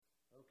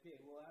Okay,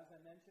 well, as I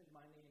mentioned,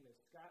 my name is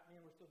Scott.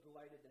 Man, we're so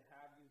delighted to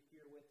have you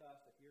here with us.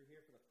 If you're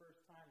here for the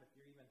first time, if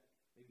you're even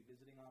maybe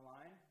visiting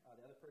online, the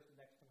other person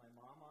next to my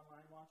mom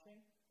online watching,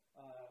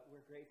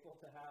 we're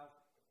grateful to have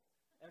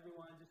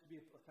everyone just to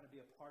be kind of be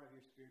a part of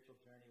your spiritual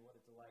journey. What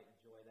a delight and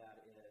joy that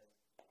is.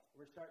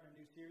 We're starting a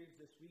new series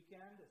this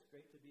weekend. It's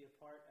great to be a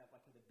part at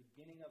like at the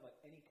beginning of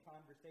any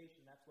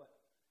conversation. That's what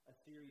a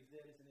series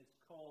is, and it's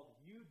called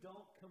You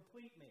Don't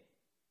Complete Me.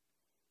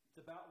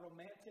 It's about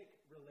romantic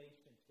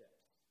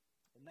relationships.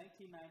 In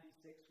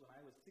 1996, when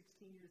I was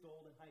 16 years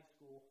old in high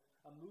school,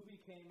 a movie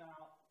came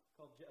out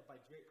called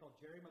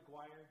Jerry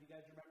Maguire. Do you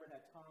guys remember it?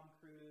 Had Tom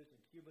Cruise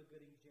and Cuba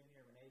Gooding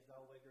Jr., Renee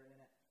Zellweger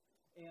in it.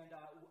 And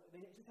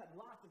they just had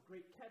lots of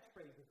great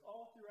catchphrases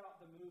all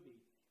throughout the movie.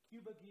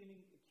 Cuba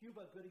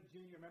Gooding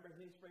Jr., remember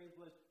his phrase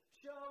was,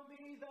 "Show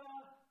me the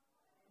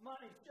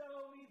money,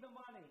 show me the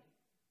money."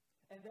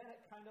 And then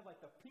at kind of like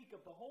the peak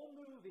of the whole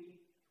movie,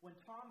 when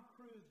Tom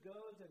Cruise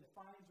goes and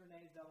finds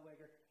Renee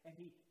Zellweger, and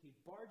he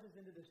barges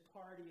into this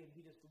party, and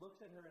he just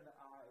looks at her in the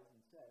eyes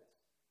and says,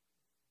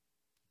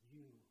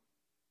 "You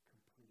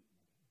complete me."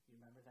 You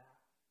remember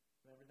that?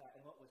 Remember that?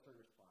 And what was her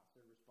response?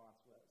 Her response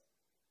was,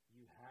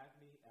 "You had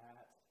me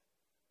at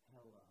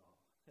hello."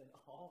 And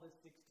all the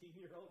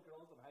 16-year-old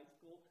girls in high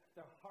school,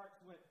 their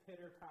hearts went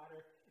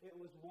pitter-patter. It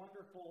was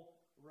wonderful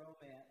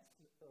romance.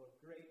 So a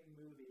great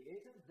movie.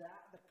 Isn't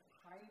that the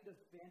kind of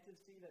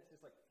fantasy that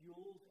just like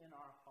fuels in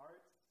our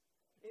hearts?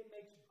 It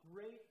makes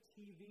great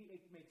TV.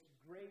 It makes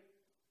great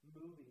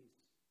movies.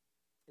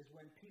 Is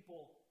when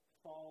people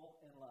fall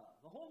in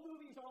love. The whole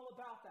movie is all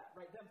about that,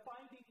 right? Them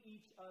finding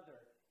each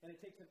other. And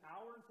it takes an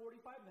hour and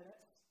 45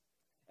 minutes.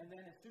 And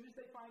then as soon as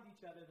they find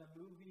each other, the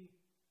movie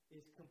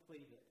is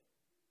completed.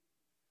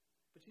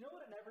 But you know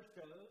what it never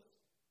shows?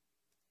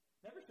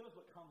 It never shows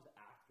what comes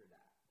after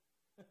that.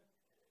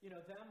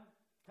 Them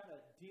kind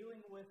of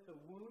dealing with the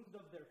wounds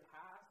of their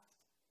past,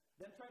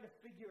 them trying to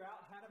figure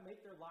out how to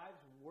make their lives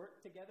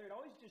work together. It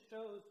always just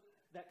shows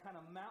that kind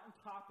of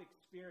mountaintop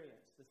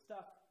experience, the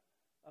stuff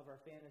of our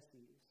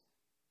fantasies.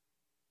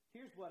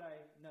 Here's what I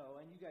know,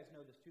 and you guys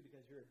know this too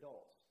because you're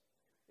adults,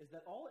 is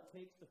that all it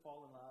takes to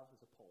fall in love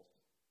is a pulse.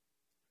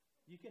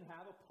 You can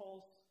have a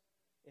pulse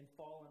and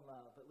fall in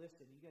love, but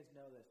listen, you guys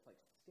know this, like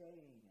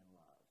staying in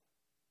love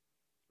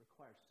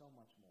requires so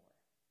much more.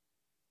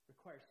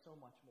 Requires so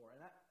much more,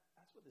 and that's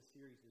what the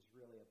series is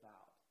really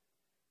about.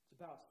 It's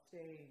about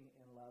staying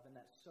in love, and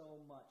that's so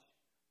much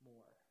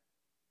more.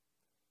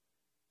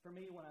 For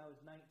me, when I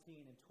was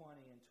 19 and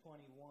 20 and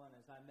 21,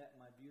 as I met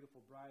my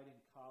beautiful bride in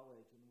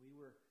college, and we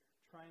were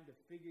trying to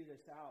figure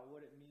this out,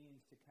 what it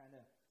means to kind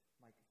of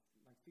like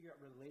figure out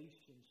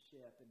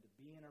relationship and to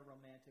be in a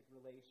romantic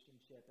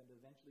relationship and to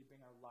eventually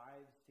bring our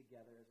lives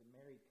together as a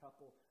married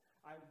couple,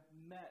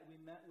 we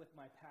met with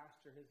my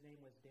pastor. His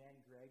name was Dan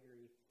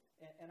Gregory.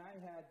 And I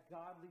had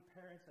godly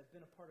parents. I've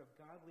been a part of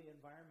godly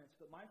environments.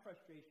 But my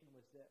frustration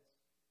was this.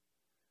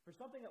 For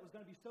something that was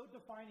going to be so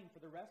defining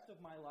for the rest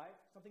of my life,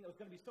 something that was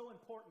going to be so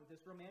important,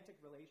 this romantic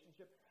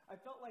relationship, I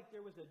felt like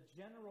there was a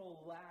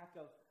general lack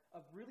of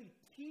really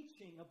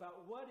teaching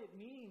about what it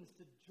means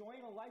to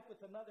join a life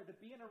with another, to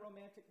be in a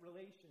romantic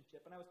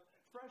relationship. And I was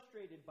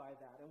frustrated by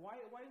that. And why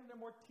isn't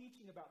there more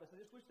teaching about this? I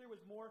just wish there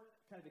was more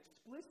kind of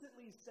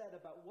explicitly said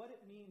about what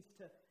it means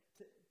to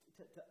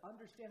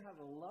understand how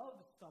to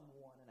love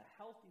someone in a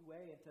healthy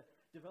way and to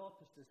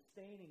develop a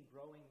sustaining,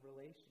 growing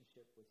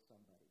relationship with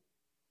somebody.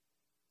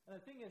 And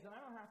the thing is, and I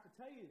don't have to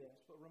tell you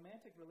this, but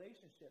romantic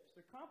relationships,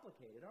 they're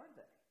complicated, aren't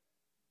they?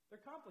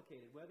 They're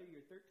complicated, whether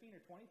you're 13 or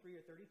 23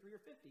 or 33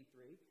 or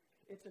 53.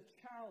 It's a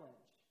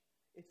challenge.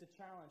 It's a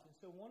challenge. And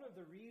so one of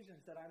the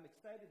reasons that I'm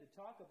excited to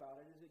talk about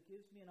it is it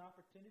gives me an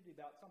opportunity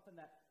about something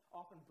that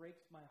often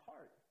breaks my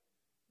heart.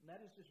 And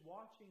that is just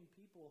watching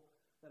people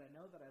that I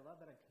know, that I love,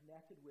 that I'm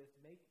connected with,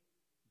 make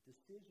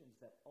decisions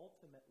that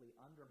ultimately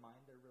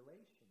undermine their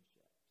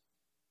relationships.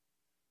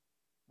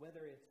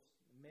 Whether it's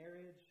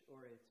marriage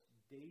or it's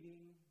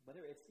dating,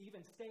 whether it's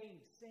even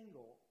staying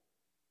single,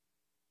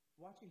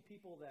 watching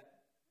people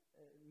that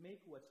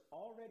make what's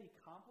already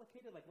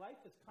complicated, like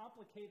life is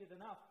complicated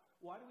enough.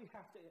 Why do we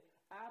have to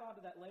add on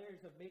to that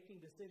layers of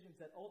making decisions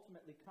that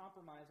ultimately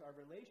compromise our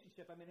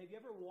relationship? I mean, have you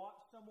ever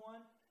watched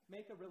someone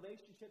make a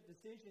relationship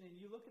decision and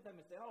you look at them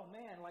and say, "Oh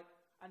man, like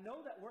I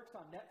know that works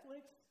on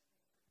Netflix,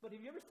 but have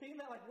you ever seen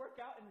that like work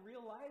out in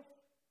real life?"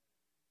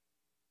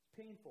 It's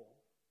painful.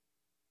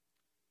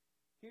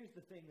 Here's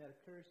the thing that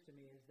occurs to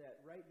me is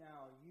that right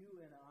now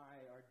you and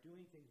I are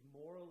doing things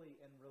morally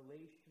and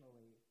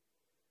relationally,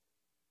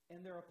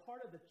 and they're a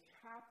part of this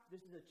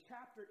is a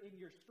chapter in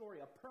your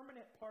story, a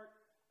permanent part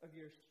of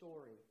your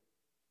story.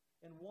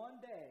 And one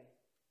day,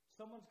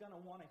 someone's going to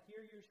want to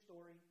hear your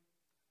story,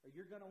 or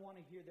you're going to want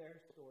to hear their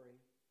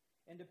story.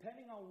 And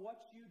depending on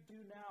what you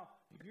do now,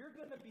 you're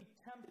going to be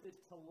tempted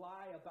to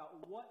lie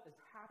about what is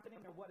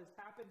happening or what has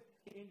happened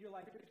in your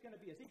life. There's going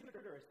to be a secret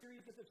or a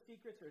series of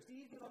secrets or a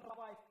season of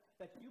life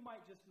that you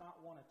might just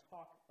not want to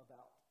talk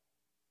about.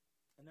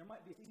 And there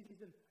might be a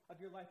season of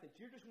your life that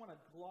you just want to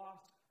gloss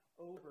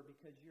over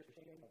because you're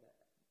ashamed of it.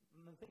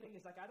 And the thing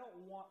is, like, I don't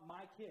want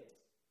my kids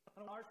I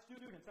don't want our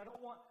students, I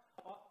don't want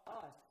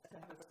us to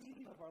have a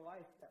season of our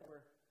life that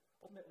we're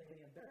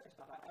ultimately embarrassed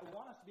about. I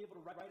want us to be able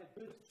to write a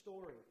good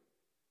story.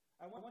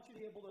 I want you to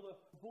be able to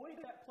avoid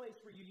that place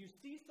where you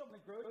see someone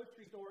in the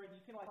grocery store and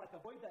you can like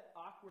avoid that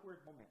awkward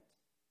moment.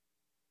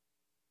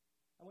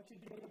 I want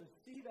you to be able to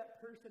see that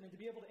person and to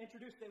be able to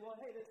introduce, say, well,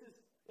 hey, this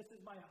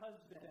is my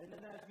husband. And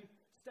then as you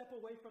step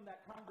away from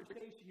that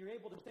conversation, you're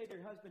able to say to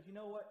your husband, you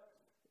know what?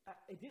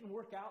 It didn't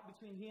work out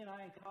between he and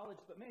I in college,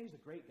 but man, he's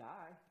a great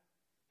guy.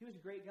 He was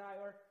a great guy.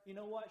 Or, you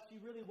know what? She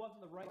really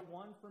wasn't the right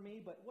one for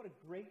me, but what a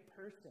great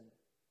person.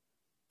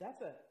 That's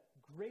a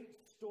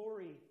great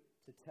story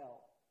to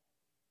tell.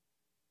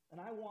 And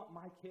I want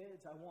my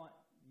kids, I want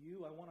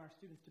you, I want our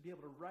students to be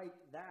able to write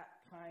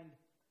that kind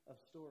of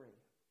story.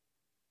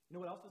 You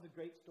know what else is a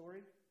great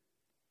story?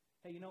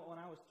 Hey, you know, when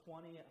I was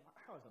 20,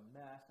 I was a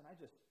mess, and I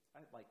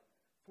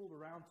fooled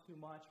around too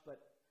much,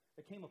 but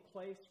there came a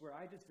place where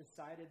I just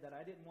decided that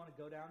I didn't want to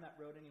go down that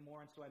road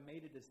anymore, and so I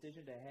made a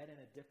decision to head in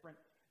a different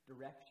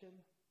direction.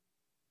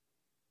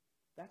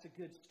 That's a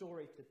good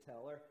story to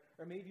tell. Or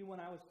maybe when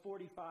I was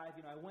 45,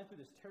 you know, I went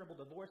through this terrible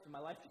divorce, and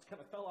my life just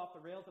kind of fell off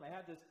the rails, and I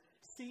had this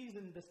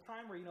season, this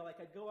time where, you know,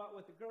 like I'd go out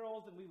with the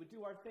girls, and we would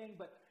do our thing,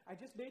 but I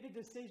just made a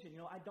decision.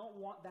 You know, I don't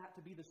want that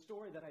to be the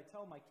story that I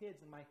tell my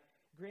kids and my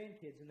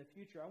grandkids in the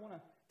future. I want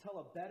to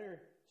tell a better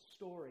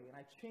story, and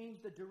I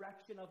changed the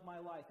direction of my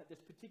life at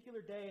this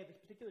particular day, at this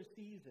particular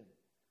season.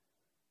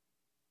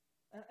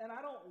 And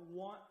I don't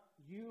want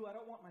I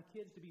don't want my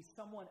kids to be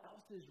someone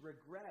else's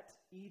regret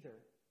either.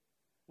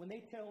 When they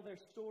tell their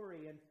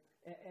story and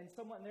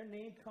their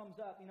name comes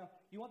up, you know,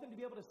 you want them to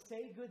be able to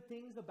say good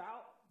things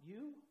about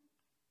you.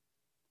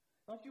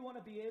 Don't you want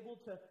to be able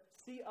to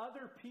see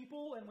other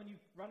people and when you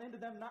run into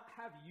them, not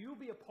have you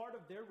be a part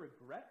of their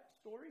regret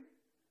story?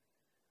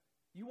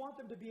 You want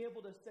them to be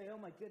able to say, oh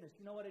my goodness,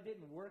 you know what, it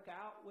didn't work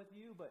out with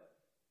you, but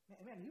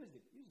man, he was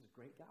a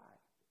great guy.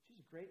 She's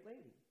a great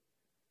lady.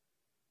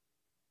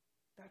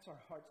 That's our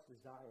heart's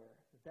desire.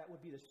 That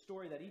would be the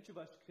story that each of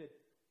us could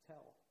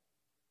tell.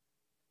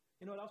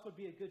 You know, it also would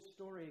be a good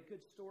story. A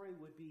good story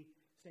would be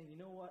saying, you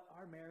know what,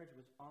 our marriage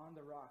was on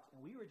the rocks,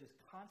 and we were just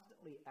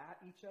constantly at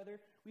each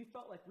other. We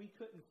felt like we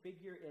couldn't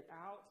figure it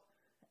out,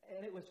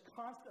 and it was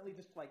constantly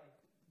just like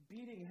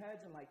beating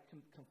heads and like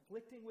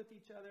conflicting with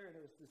each other, and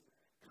it was this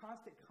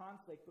constant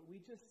conflict. But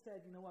we just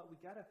said, you know what,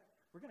 we're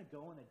going to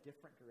go in a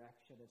different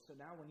direction. And so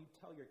now when you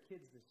tell your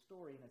kids this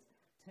story, and it's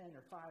 10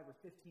 or 5 or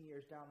 15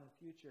 years down in the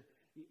future,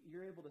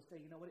 you're able to say,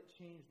 you know what, it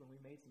changed when we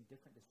made some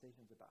different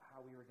decisions about how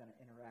we were going to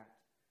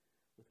interact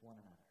with one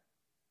another.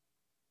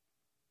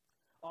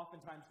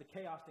 Oftentimes, the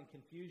chaos and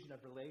confusion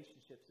of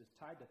relationships is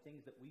tied to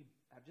things that we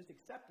have just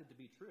accepted to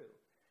be true.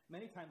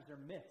 Many times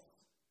they're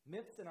myths.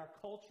 Myths in our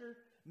culture,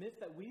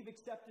 myths that we've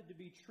accepted to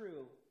be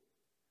true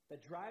that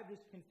drive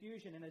this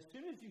confusion. And as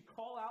soon as you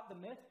call out the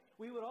myth,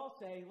 we would all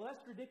say, well,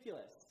 that's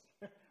ridiculous.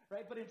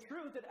 Right? But in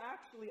truth, it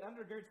actually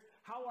undergirds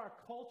how our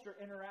culture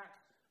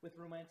interacts with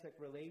romantic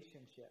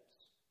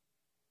relationships.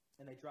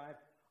 And they drive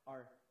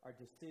our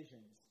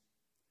decisions.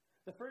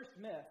 The first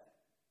myth,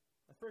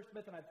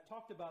 and I've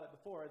talked about it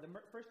before, the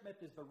first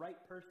myth is the right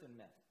person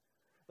myth.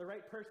 The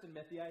right person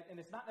myth, and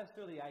it's not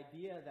necessarily the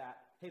idea that,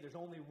 hey, there's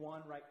only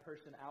one right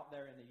person out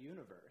there in the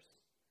universe.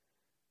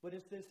 But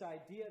it's this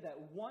idea that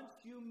once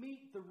you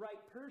meet the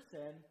right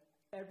person,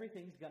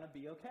 everything's going to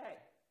be okay.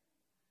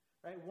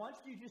 Right? Once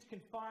you just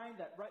can find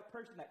that right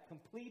person that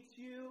completes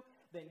you,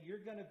 then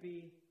you're going to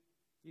be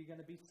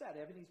set.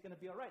 Everything's going to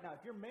be all right. Now,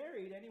 if you're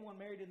married,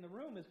 anyone married in the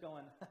room is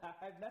going,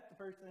 I've met the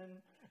person,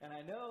 and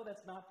I know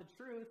that's not the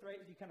truth, right?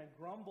 You kind of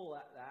grumble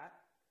at that.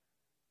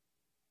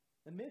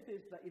 The myth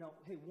is that, you know,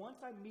 hey, once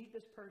I meet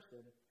this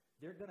person,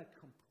 they're going to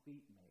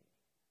complete me.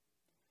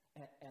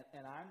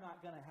 And I'm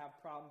not going to have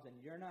problems, and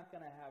you're not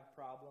going to have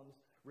problems,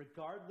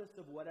 regardless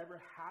of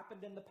whatever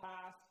happened in the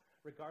past,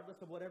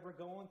 regardless of whatever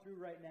going through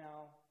right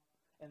now.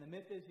 And the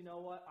myth is, you know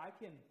what, I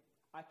can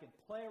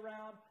play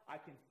around, I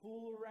can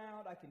fool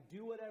around, I can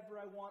do whatever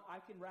I want, I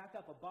can rack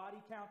up a body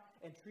count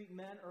and treat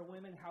men or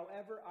women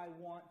however I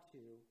want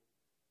to.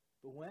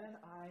 But when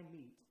I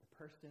meet the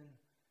person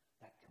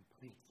that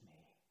completes me,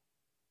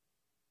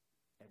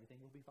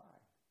 everything will be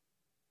fine.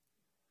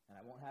 And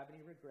I won't have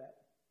any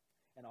regret.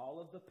 And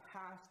all of the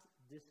past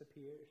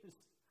disappears.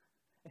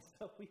 And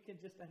so we can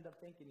just end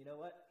up thinking, you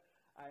know what,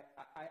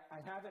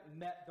 I haven't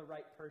met the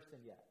right person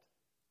yet.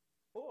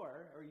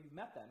 Or you've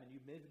met them and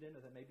you've moved in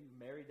with them. Maybe you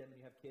married them and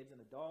you have kids and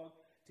a dog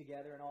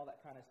together and all that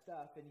kind of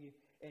stuff.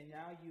 And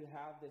now you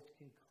have this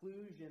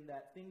conclusion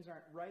that things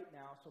aren't right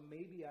now, so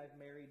maybe I've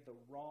married the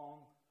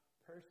wrong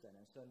person.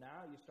 And so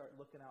now you start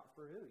looking out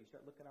for who? You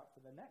start looking out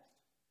for the next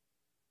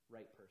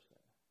right person.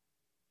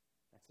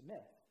 That's a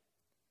myth.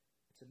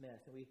 It's a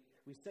myth. And we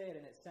say it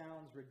and it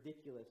sounds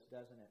ridiculous,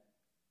 doesn't it?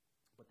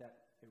 But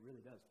it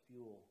really does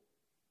fuel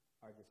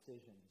our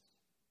decisions.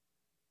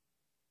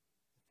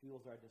 It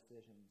fuels our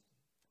decisions.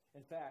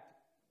 In fact,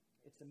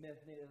 it's a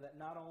myth that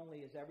not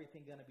only is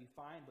everything going to be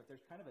fine, but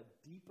there's kind of a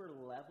deeper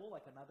level,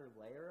 like another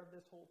layer of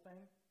this whole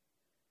thing.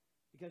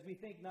 Because we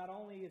think not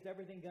only is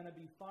everything going to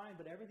be fine,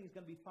 but everything's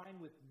going to be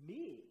fine with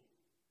me.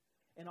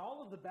 And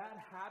all of the bad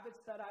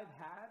habits that I've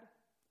had,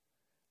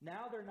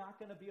 now they're not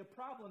going to be a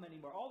problem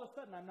anymore. All of a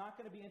sudden, I'm not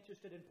going to be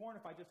interested in porn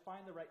if I just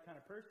find the right kind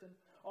of person.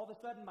 All of a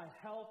sudden, my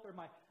health or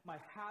my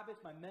habits,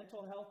 my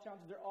mental health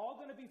challenges, they're all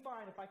going to be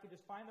fine if I could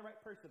just find the right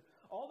person.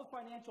 All the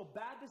financial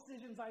bad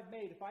decisions I've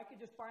made, if I could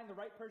just find the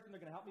right person,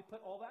 they're going to help me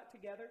put all that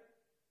together.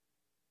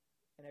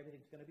 And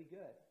everything's going to be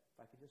good if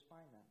I could just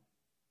find them.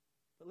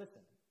 But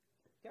listen,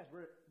 guys,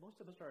 most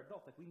of us are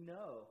adults. Like, we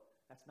know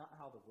that's not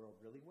how the world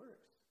really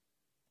works.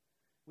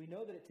 We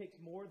know that it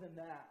takes more than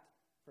that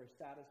for a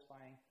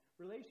satisfying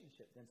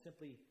relationship than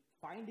simply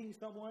finding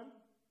someone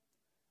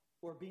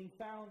or being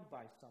found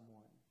by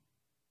someone.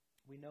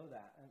 We know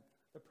that. And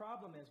the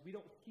problem is we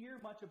don't hear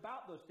much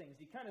about those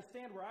things. You kind of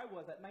stand where I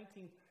was at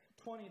 19,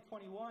 20, and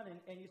 21,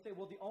 and you say,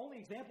 well, the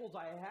only examples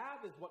I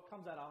have is what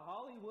comes out of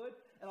Hollywood,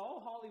 and all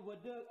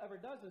Hollywood ever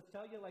does is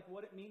tell you like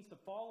what it means to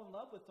fall in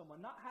love with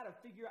someone, not how to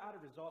figure out how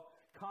to resolve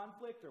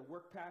conflict or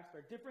work past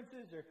our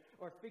differences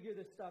or figure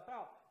this stuff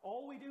out.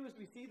 All we do is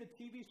we see the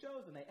TV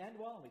shows, and they end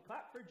well, and we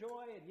clap for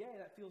joy, and yay,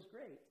 that feels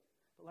great.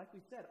 But like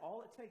we said,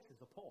 all it takes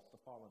is a pulse to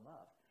fall in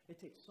love.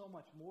 It takes so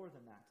much more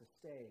than that to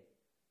stay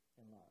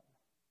in love.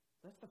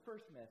 That's the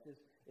first myth,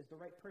 is the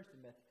right person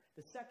myth.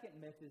 The second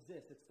myth is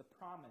this. It's the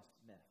promise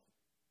myth.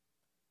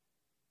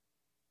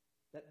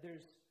 That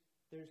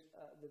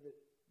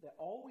that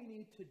all we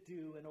need to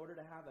do in order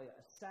to have a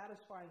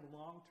satisfying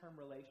long-term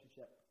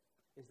relationship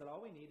is that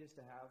all we need is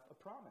to have a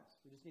promise.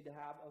 We just need to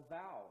have a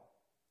vow.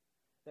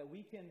 That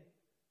we can,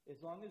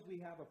 as long as we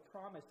have a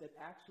promise that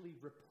actually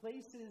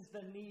replaces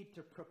the need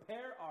to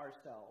prepare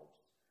ourselves,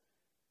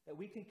 that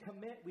we can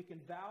commit, we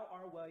can vow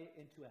our way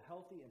into a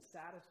healthy and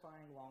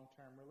satisfying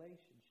long-term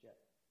relationship.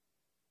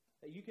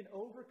 That you can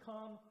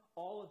overcome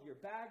all of your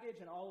baggage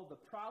and all of the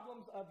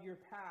problems of your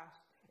past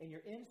and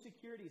your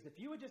insecurities. If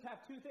you would just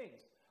have two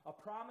things, a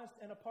promise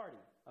and a party.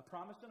 A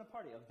promise and a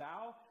party. A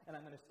vow, and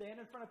I'm going to stand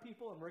in front of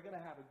people and we're going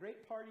to have a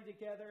great party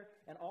together,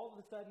 and all of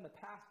a sudden the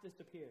past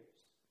disappears.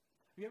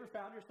 Have you ever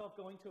found yourself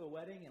going to a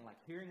wedding and like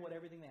hearing what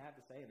everything they had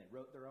to say, and they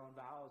wrote their own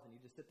vows, and you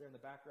just sit there in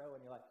the back row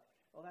and you're like,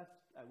 well,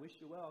 I wish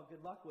you well,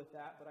 good luck with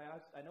that, but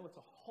I know it's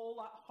a whole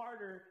lot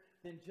harder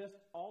than just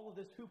all of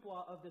this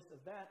hoopla of this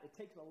event. It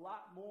takes a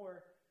lot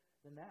more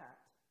than that.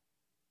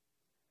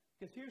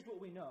 Because here's what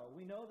we know.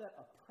 We know that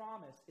a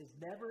promise is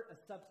never a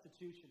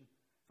substitution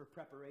for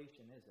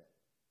preparation, is it?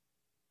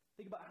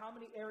 Think about how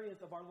many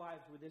areas of our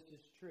lives where this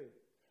is true.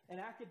 In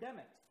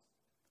academics,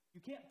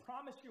 you can't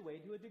promise your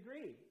way to a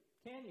degree,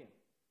 can you?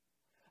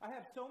 I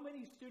have so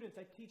many students.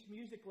 I teach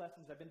music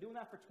lessons. I've been doing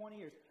that for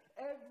 20 years.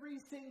 Every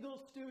single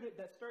student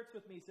that starts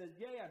with me says,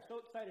 yay, I'm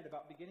so excited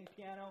about beginning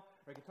piano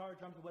or guitar,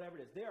 drums, or whatever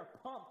it is. They are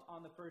pumped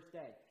on the first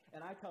day.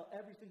 And I tell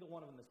every single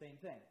one of them the same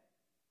thing.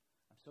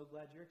 I'm so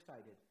glad you're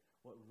excited.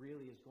 What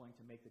really is going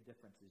to make the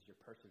difference is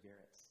your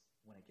perseverance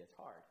when it gets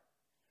hard.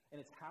 And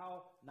it's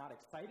how not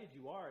excited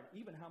you are, and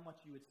even how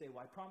much you would say,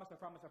 well, I promise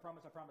I'm going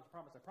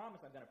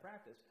to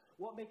practice.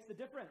 What makes the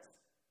difference?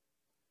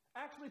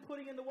 Actually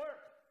putting in the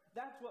work.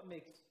 That's what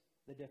makes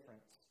the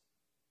difference.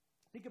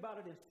 Think about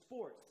it in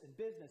sports, in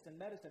business, in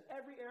medicine,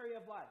 every area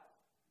of life.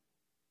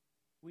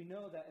 We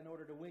know that in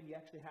order to win, you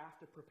actually have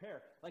to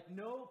prepare. Like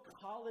no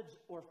college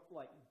or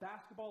like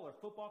basketball or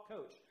football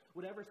coach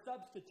would ever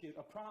substitute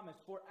a promise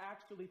for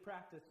actually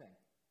practicing.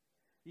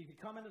 You can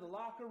come into the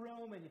locker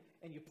room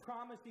and you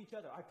promise each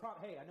other,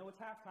 hey, I know it's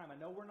halftime. I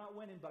know we're not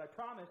winning, but I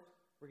promise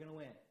we're going to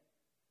win.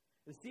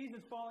 The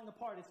season's falling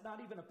apart. It's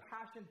not even a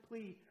passion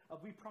plea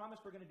of we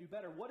promise we're going to do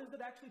better. What does it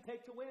actually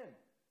take to win?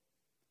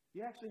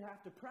 You actually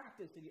have to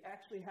practice, and you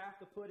actually have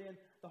to put in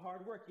the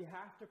hard work. You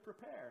have to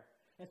prepare.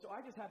 And so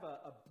I just have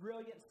a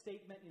brilliant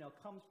statement,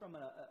 comes from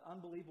an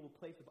unbelievable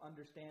place of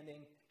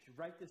understanding. You should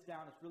write this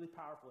down. It's really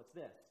powerful. It's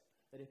this,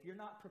 that if you're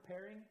not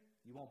preparing,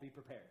 you won't be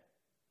prepared.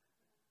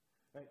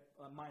 Right?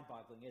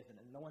 Mind-boggling, isn't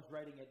it? No one's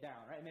writing it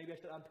down, right? Maybe I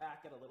should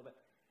unpack it a little bit.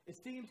 It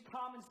seems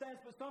common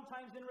sense, but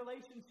sometimes in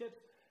relationships,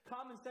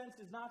 common sense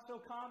is not so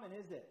common,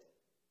 is it?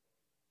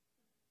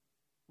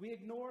 We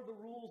ignore the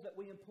rules that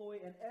we employ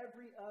in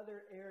every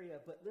other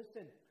area. But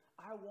listen,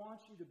 I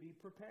want you to be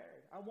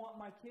prepared. I want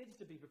my kids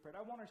to be prepared.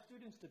 I want our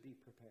students to be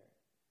prepared.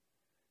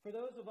 For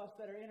those of us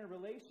that are in a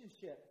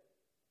relationship,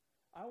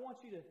 I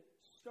want you to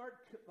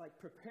start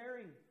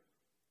preparing.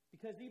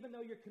 Because even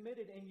though you're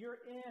committed and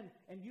you're in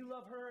and you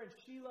love her and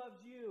she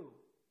loves you,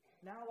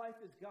 now life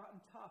has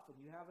gotten tough and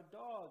you have a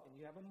dog and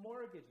you have a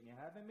mortgage and you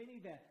have a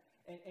minivan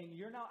and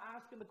you're now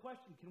asking the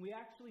question, can we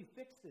actually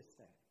fix this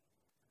thing?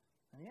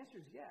 And the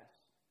answer is yes.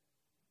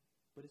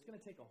 But it's going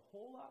to take a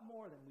whole lot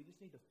more than we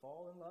just need to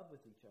fall in love with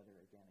each other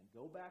again and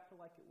go back to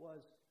like it was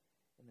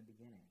in the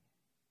beginning.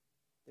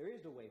 There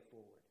is a way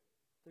forward.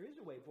 There is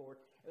a way forward.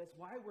 And that's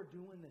why we're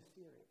doing this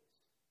series.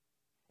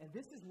 And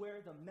this is where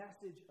the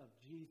message of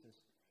Jesus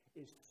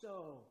is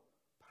so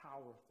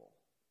powerful.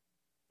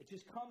 It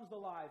just comes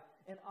alive.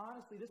 And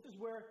honestly, this is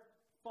where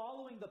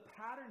following the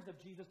patterns of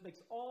Jesus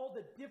makes all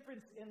the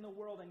difference in the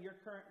world in your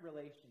current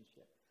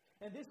relationship.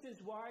 And this is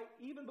why,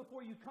 even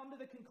before you come to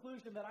the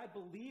conclusion that I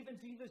believe in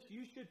Jesus,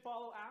 you should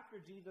follow after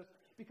Jesus,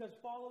 because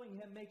following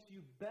him makes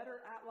you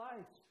better at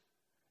life.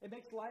 It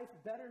makes life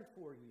better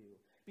for you.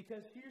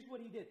 Because here's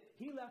what he did.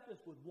 He left us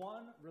with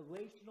one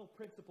relational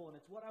principle, and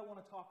it's what I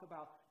want to talk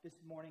about this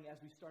morning as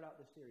we start out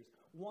this series.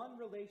 One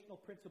relational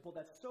principle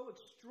that's so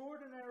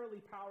extraordinarily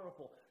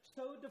powerful,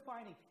 so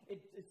defining.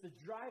 It's the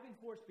driving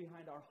force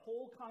behind our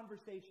whole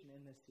conversation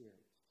in this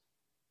series.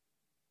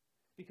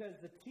 Because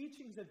the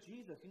teachings of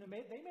Jesus, they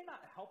may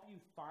not help you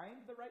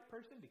find the right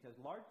person, because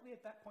largely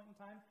at that point in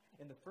time,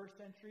 in the first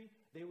century,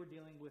 they were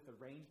dealing with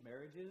arranged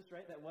marriages,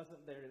 right? That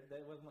wasn't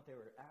what they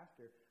were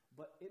after.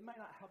 But it might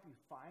not help you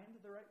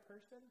find the right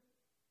person,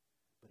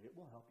 but it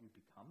will help you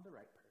become the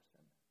right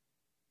person.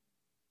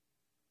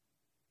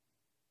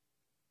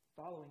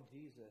 Following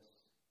Jesus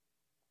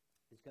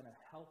is going to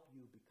help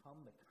you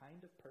become the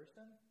kind of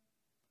person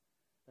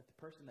that the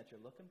person that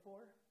you're looking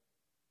for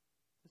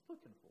is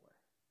looking for.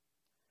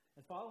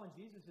 And following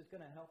Jesus is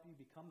going to help you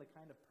become the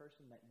kind of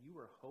person that you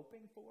were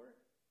hoping for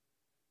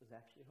was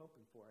actually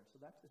hoping for. And so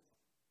that just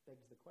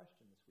begs the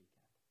question this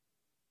weekend.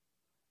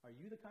 Are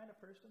you the kind of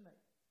person that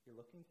you're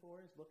looking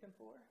for is looking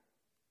for?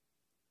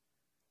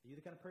 Are you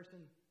the kind of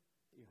person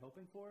that you're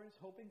hoping for is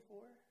hoping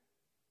for?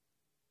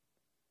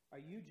 Are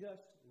you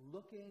just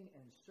looking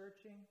and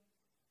searching?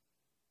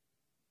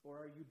 Or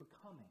are you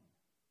becoming?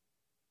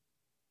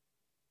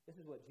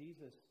 This is what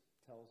Jesus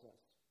tells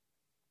us.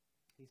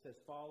 He says,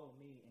 follow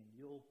me and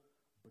you'll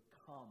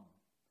become.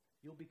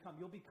 You'll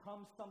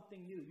become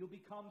something new. You'll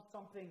become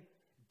something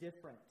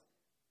different.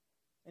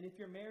 And if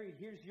you're married,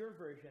 here's your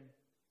version.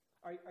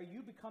 Are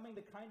you becoming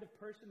the kind of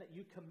person that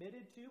you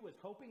committed to, was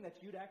hoping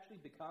that you'd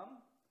actually become?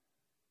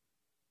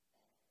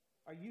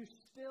 Are you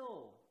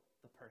still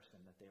the person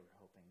that they were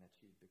hoping that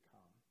you'd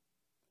become?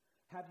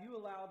 Have you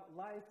allowed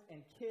life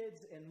and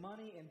kids and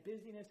money and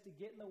busyness to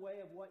get in the way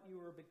of what you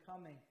were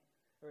becoming?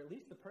 Or at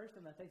least the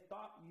person that they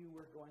thought you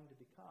were going to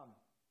become?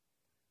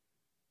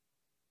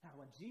 Now,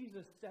 when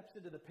Jesus steps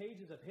into the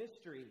pages of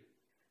history,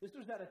 this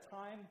was at a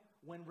time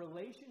when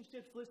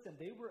relationships, listen,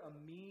 they were a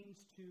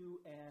means to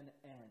an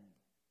end.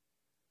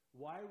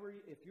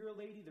 If you're a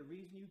lady, the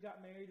reason you got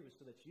married was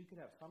so that you could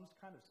have some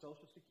kind of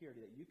social security,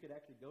 that you could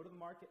actually go to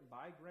the market and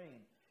buy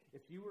grain.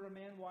 If you were a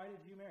man, why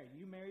did you marry?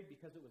 You married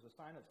because it was a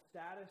sign of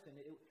status, and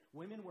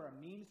women were a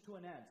means to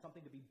an end,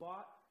 something to be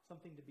bought,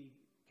 something to be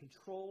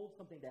controlled,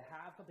 something to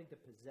have, something to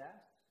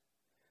possess.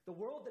 The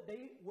world that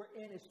they were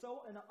in is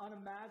so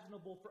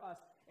unimaginable for us,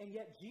 and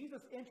yet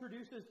Jesus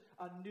introduces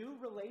a new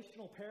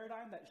relational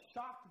paradigm that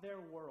shocked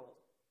their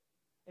world.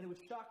 And it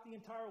would shock the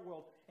entire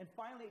world. And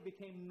finally, it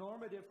became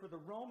normative for the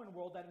Roman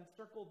world that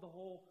encircled the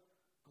whole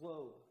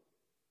globe.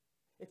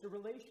 It's a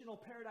relational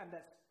paradigm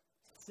that's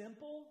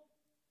simple,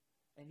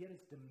 and yet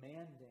it's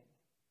demanding.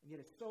 And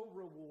yet it's so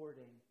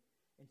rewarding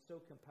and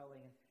so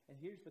compelling. And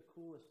here's the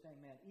coolest thing,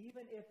 man.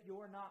 Even if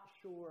you're not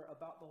sure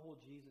about the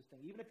whole Jesus thing,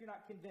 even if you're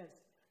not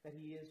convinced that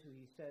he is who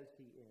he says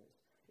he is,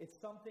 it's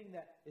something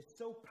that is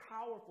so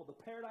powerful.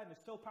 The paradigm is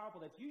so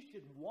powerful that you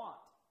should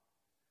want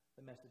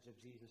the message of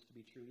Jesus to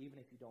be true,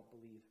 even if you don't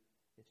believe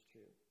it's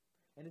true.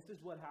 And this is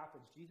what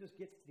happens. Jesus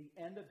gets to the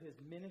end of his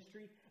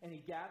ministry, and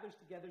he gathers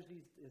together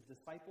his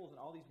disciples and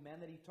all these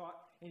men that he taught,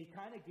 and he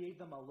kind of gave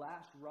them a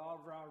last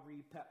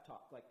rah-rah-ree pep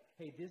talk. Like,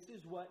 hey, this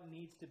is what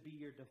needs to be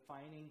your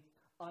defining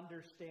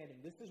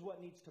understanding. This is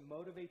what needs to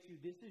motivate you.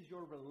 This is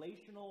your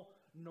relational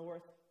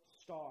North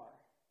Star.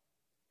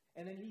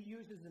 And then he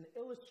uses an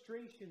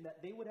illustration that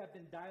they would have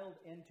been dialed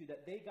into,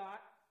 that they got,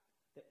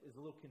 that is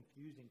a little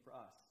confusing for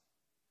us.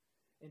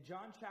 In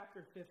John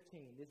chapter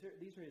 15,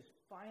 these are his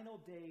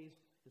final days,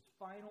 his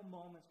final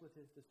moments with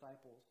his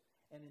disciples.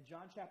 And in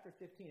John chapter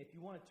 15, if you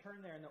want to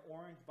turn there in the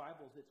orange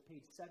Bibles, it's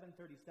page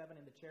 737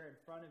 in the chair in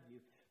front of you.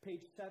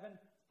 Page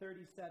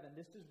 737,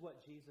 this is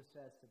what Jesus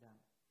says to them.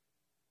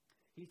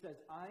 He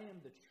says, I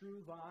am the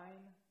true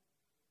vine,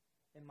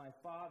 and my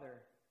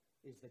Father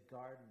is the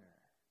gardener.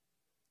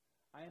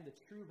 I am the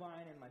true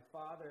vine, and my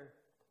Father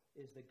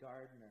is the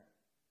gardener.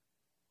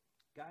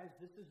 Guys,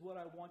 this is what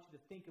I want you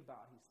to think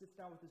about. He sits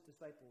down with his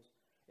disciples.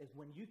 Is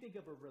when you think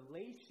of a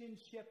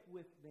relationship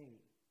with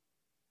me,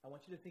 I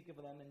want you to think of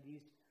them in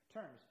these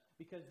terms.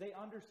 Because they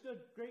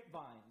understood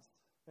grapevines.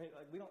 Right?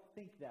 Like, we don't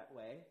think that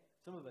way.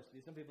 Some of us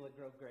do. Some people that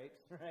grow grapes,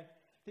 right?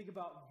 Think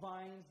about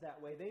vines that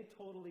way. They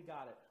totally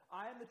got it.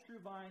 I am the true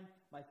vine.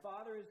 My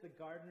Father is the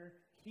gardener.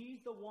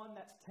 He's the one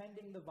that's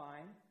tending the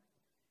vine.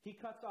 He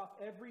cuts off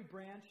every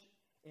branch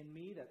in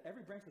me, that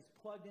every branch that's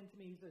plugged into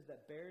me, he says,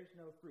 that bears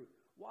no fruit.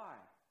 Why?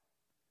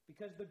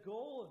 Because the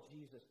goal of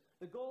Jesus,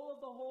 the goal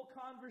of the whole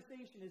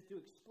conversation is to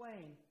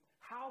explain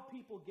how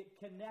people get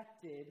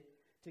connected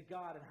to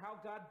God and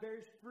how God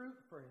bears fruit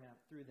for him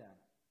through them.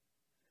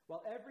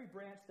 While every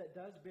branch that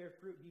does bear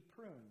fruit, he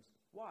prunes.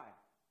 Why?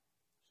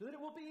 So that it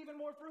will be even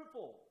more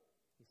fruitful,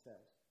 he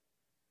says.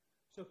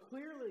 So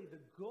clearly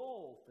the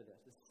goal for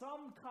this is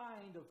some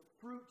kind of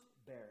fruit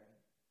bearing.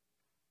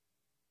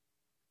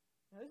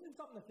 Now this is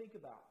something to think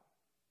about.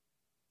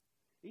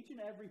 Each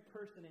and every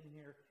person in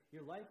here,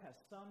 your life has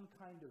some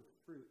kind of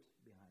fruit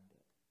behind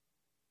it.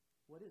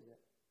 What is it?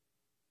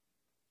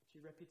 It's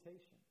your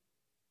reputation.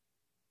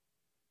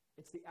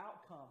 It's the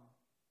outcome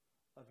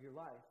of your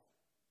life.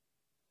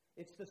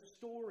 It's the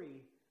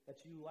story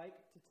that you like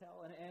to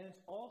tell, and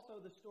it's also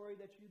the story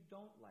that you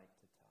don't like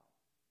to tell.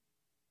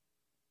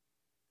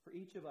 For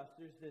each of us,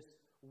 there's this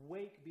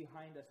wake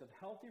behind us of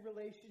healthy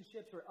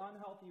relationships or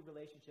unhealthy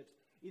relationships,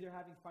 either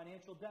having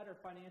financial debt or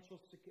financial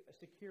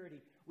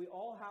security. We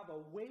all have a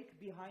wake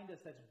behind us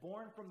that's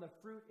born from the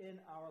fruit in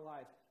our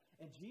lives.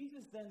 And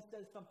Jesus then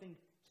says something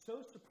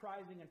so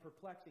surprising and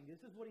perplexing.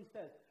 This is what he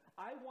says.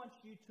 I want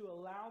you to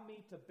allow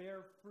me to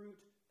bear fruit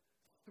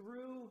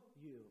through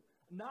you.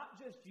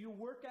 Not just you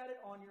work at it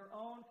on your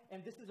own,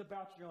 and this is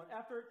about your own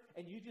effort,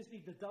 and you just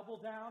need to double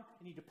down,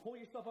 and you need to pull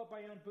yourself up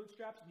by your own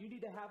bootstraps, and you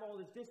need to have all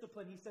this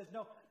discipline. He says,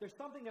 no, there's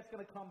something that's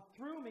going to come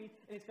through me,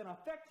 and it's going to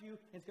affect you,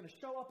 and it's going to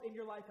show up in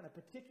your life in a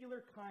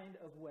particular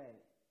kind of way.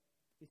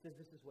 He says,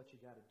 this is what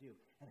you got to do.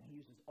 And he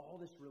uses all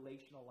this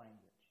relational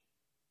language.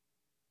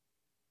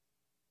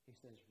 He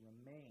says,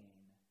 remain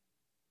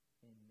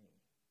in me.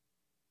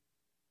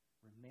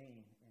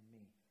 Remain in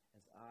me,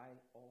 as I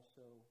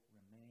also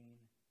remain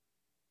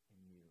in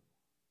you.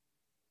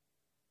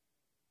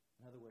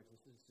 In other words,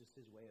 this is just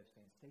his way of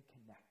saying, stay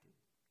connected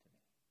to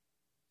me.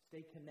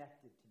 Stay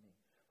connected to me.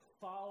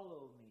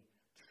 Follow me.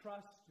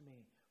 Trust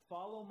me.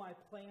 Follow my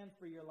plan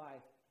for your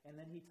life. And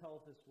then he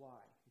tells us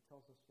why. He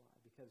tells us why.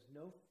 Because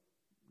no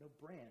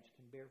branch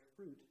can bear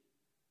fruit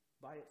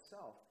by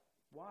itself.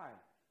 Why?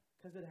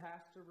 Because it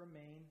has to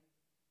remain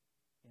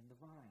in the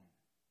vine.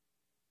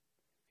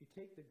 If you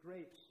take the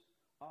grapes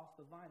off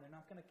the vine, they're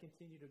not going to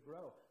continue to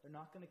grow. They're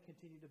not going to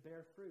continue to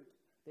bear fruit.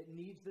 It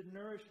needs the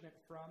nourishment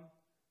from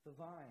the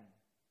vine.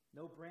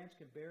 No branch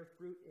can bear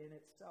fruit in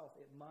itself.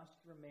 It must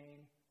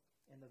remain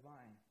in the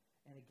vine.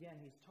 And again,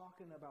 he's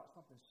talking about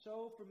something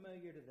so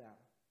familiar to them.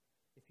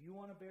 If you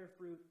want to bear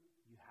fruit,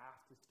 you have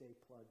to stay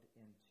plugged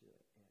into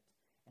it.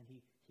 And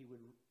he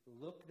would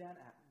look then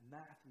at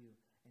Matthew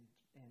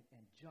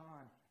and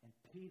John and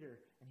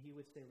Peter, and he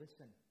would say,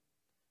 listen,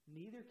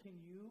 neither can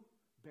you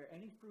bear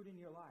any fruit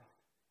in your life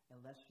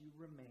unless you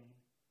remain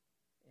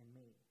in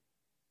me.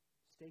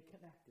 Stay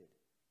connected.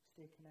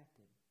 Stay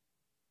connected.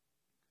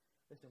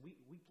 Listen,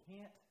 we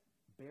can't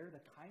bear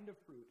the kind of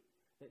fruit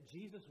that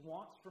Jesus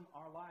wants from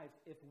our lives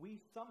if we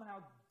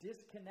somehow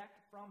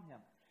disconnect from him,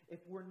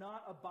 if we're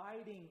not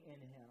abiding in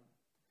him.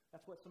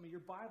 That's what some of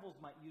your Bibles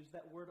might use,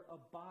 that word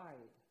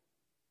abide.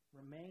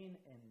 Remain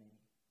in me.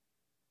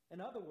 In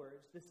other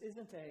words, this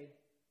isn't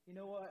you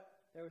know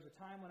what, there was a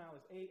time when I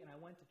was 8 and I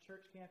went to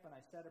church camp and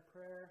I said a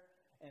prayer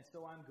and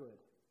so I'm good.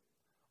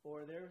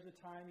 Or there was a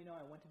time,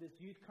 I went to this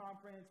youth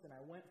conference and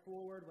I went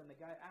forward when the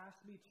guy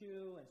asked me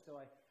to, and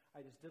so I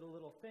just did a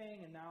little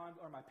thing, and now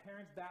or my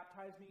parents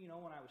baptized me,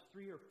 when I was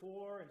 3 or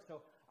 4, and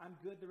so I'm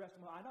good the rest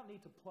of my life. I don't need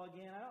to plug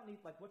in. I don't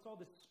need, what's all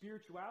this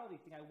spirituality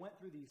thing? I went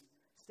through these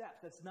steps.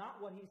 That's not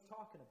what he's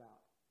talking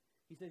about.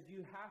 He says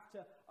you have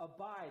to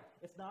abide.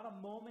 It's not a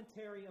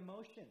momentary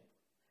emotion.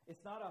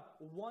 It's not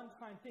a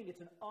one-time thing. It's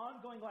an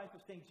ongoing life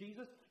of saying,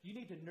 Jesus, you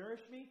need to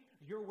nourish me.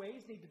 Your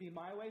ways need to be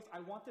my ways. I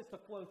want this to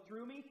flow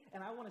through me,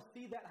 and I want to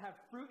see that have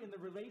fruit in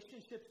the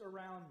relationships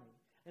around me.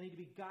 I need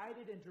to be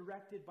guided and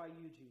directed by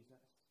you,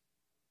 Jesus.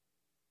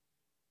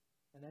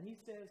 And then he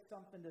says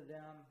something to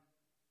them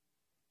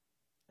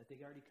that they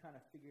already kind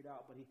of figured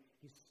out, but he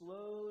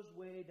slows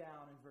way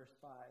down in verse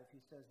 5.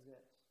 He says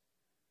this,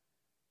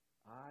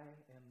 I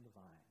am the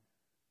vine.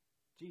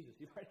 Jesus,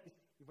 you've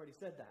already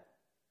said that.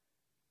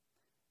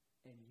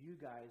 And you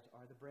guys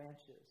are the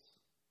branches.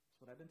 That's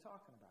what I've been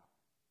talking about.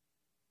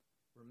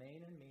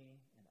 Remain in me,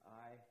 and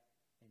I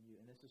in you.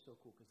 And this is so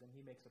cool, because then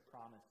he makes a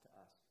promise to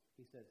us.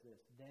 He says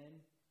this, then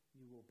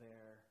you will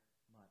bear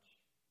much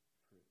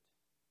fruit.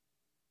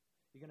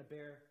 You're going to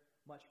bear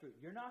much fruit.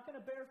 You're not going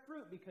to bear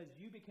fruit because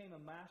you became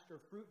a master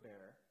fruit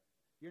bearer.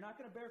 You're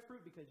not going to bear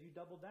fruit because you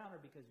doubled down or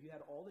because you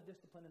had all the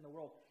discipline in the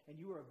world and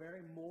you were a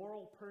very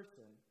moral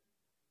person.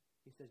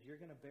 He says you're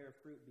going to bear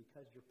fruit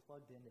because you're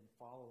plugged in and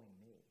following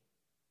me.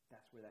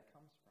 That's where that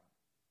comes from.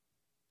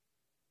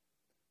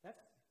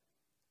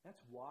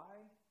 That's why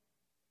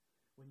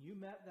when you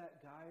met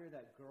that guy or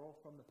that girl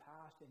from the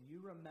past and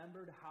you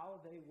remembered how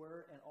they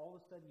were, and all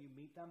of a sudden you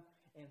meet them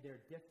and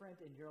they're different,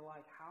 and you're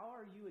like, how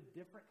are you a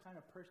different kind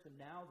of person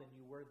now than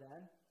you were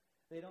then?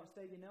 They don't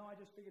say, I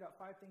just figured out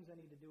 5 things I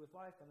need to do with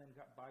life, and then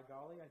by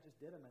golly, I just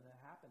did them and it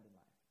happened in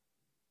life.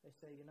 They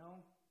say,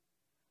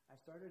 I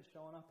started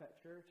showing up at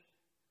church,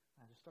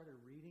 I just started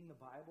reading the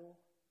Bible,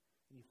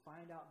 and you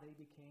find out they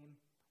became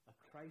a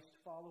Christ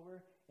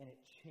follower, and it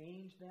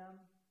changed them,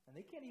 and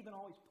they can't even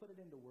always put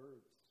it into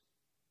words.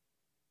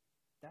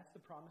 That's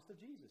the promise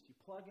of Jesus. You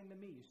plug into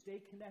me. You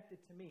stay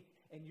connected to me.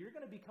 And you're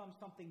going to become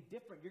something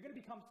different. You're going to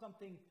become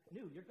something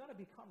new. You're going to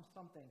become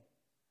something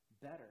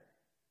better.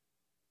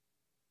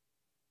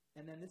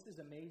 And then this is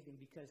amazing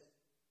because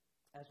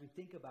as we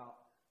think about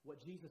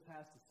what Jesus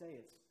has to say,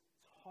 it's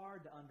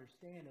hard to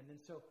understand. And then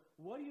so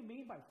what do you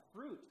mean by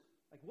fruit?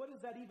 What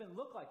does that even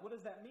look like? What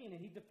does that mean? And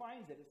he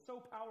defines it. It's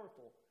so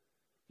powerful.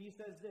 He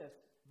says this,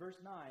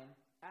 verse 9,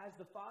 as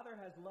the Father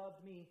has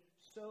loved me,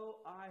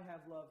 so I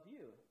have loved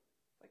you.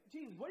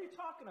 Jesus, what are you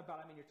talking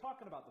about? You're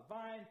talking about the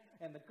vine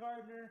and the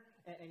gardener,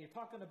 and you're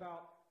talking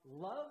about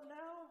love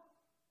now?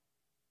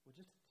 Well,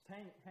 just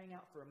hang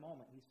out for a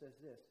moment. He says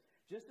this,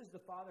 just as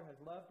the Father has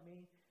loved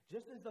me,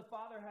 just as the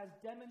Father has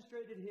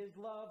demonstrated his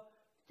love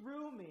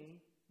through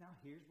me, now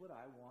here's what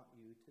I want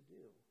you to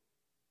do.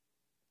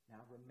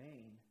 Now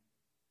remain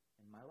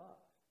in my love.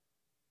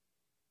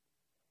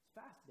 It's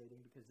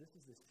fascinating because this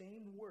is the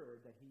same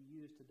word that he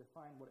used to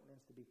define what it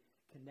means to be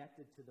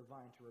connected to the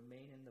vine, to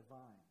remain in the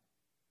vine.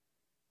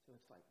 So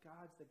it's like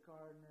God's the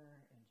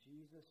gardener and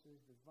Jesus is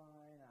the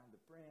vine, I'm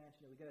the branch.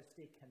 You know, we got to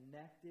stay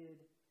connected.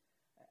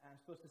 I'm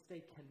supposed to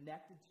stay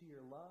connected to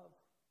your love.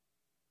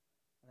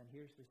 And then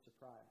here's the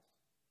surprise.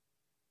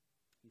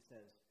 He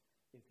says,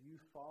 if you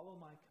follow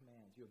my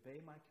commands, you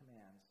obey my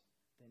commands,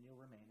 then you'll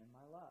remain in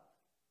my love.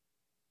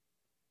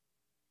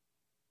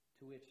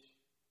 To which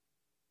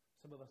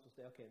some of us will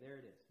say, okay, there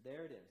it is.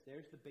 There it is.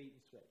 There's the bait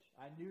and switch.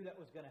 I knew that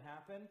was going to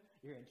happen.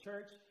 You're in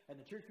church, and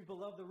the church people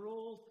love the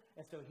rules,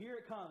 and so here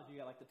it comes.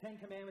 You got like the 10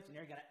 Commandments, and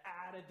you're going to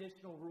add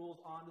additional rules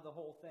onto the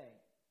whole thing.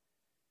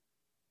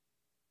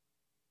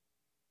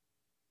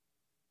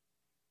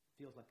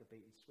 Feels like a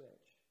bait and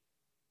switch.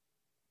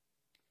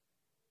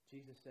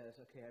 Jesus says,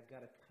 okay, I've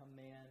got a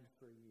command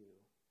for you.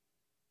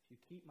 If you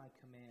keep my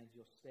commands,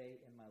 you'll stay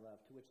in my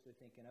love. To which they're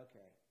thinking,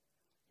 okay,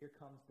 here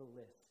comes the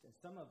list. And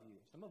some of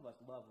us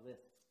love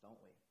lists, don't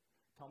we?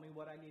 Tell me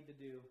what I need to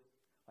do.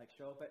 Like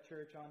show up at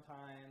church on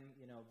time,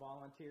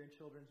 volunteer in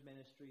children's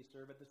ministry,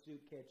 serve at the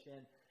soup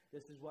kitchen.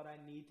 This is what I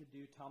need to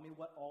do. Tell me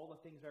what all the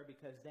things are,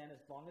 because then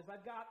as long as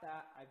I've got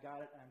that, I've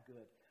got it, I'm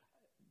good.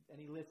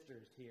 Any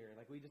listers here?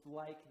 Like we just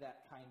like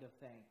that kind of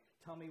thing.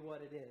 Tell me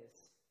what it is.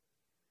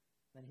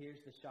 Then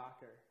here's the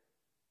shocker.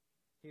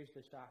 Here's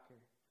the shocker.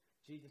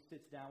 Jesus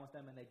sits down with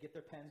them and they get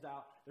their pens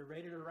out. They're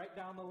ready to write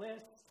down the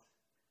list.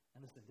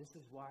 And listen, this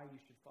is why you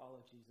should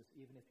follow Jesus,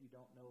 even if you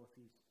don't know if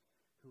he's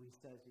who he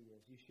says he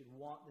is. You should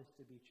want this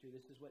to be true.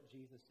 This is what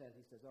Jesus says.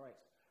 He says, all right,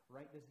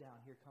 write this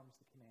down. Here comes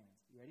the commands.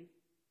 You ready?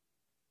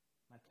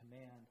 My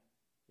command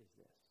is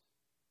this.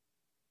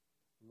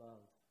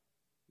 Love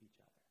each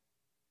other.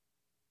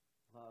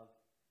 Love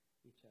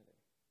each other.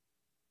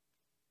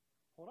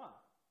 Hold on.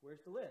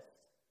 Where's the list?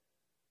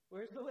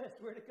 Where's the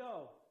list? Where'd it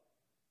go?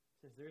 It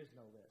says there is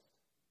no list.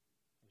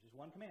 There's just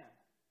one command.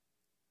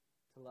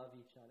 To love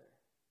each other.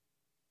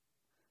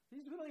 We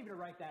don't even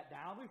write that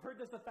down. We've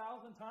heard this 1,000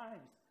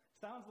 times.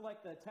 Sounds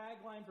like the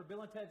tagline for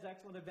Bill and Ted's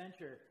Excellent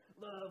Adventure.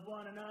 Love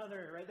one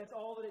another, right? That's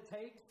all that it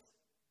takes.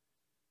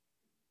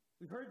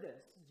 We've heard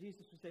this.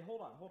 Jesus would say,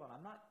 hold on.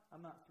 I'm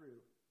not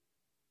through.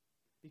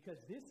 Because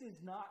this is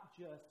not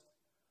just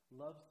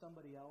love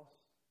somebody else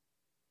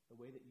the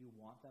way that you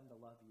want them to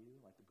love you,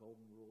 like the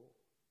golden rule.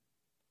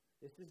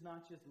 This is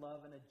not just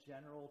love in a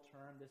general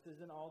term. This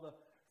isn't all the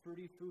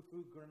fruity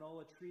foo-foo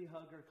granola tree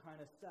hugger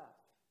kind of stuff.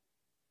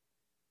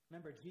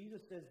 Remember,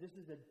 Jesus says this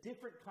is a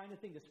different kind of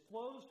thing. This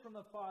flows from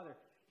the Father.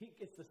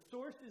 It's the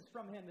sources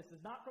from him. This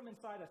is not from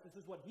inside us. This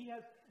is what he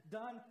has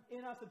done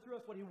in us and through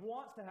us, what he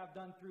wants to have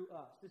done through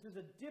us. This is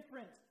a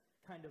different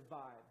kind of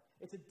vibe.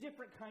 It's a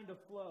different kind of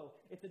flow.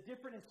 It's a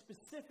different and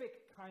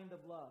specific kind of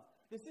love.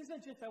 This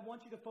isn't just, I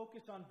want you to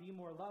focus on be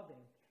more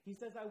loving. He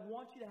says, I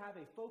want you to have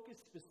a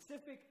focused,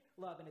 specific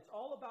love, and it's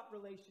all about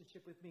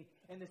relationship with me.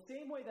 And the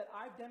same way that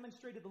I've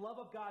demonstrated the love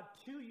of God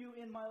to you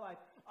in my life,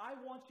 I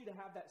want you to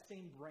have that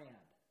same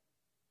brand.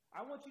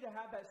 I want you to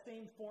have that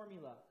same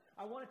formula.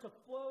 I want it to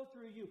flow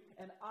through you,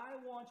 and I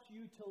want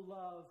you to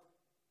love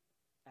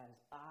as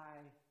I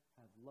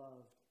have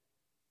loved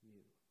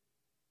you.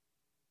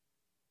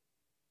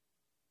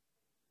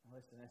 Now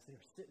listen, as they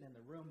were sitting in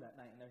the room that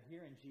night, and they're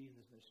hearing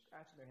Jesus, and they're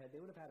scratching their head, they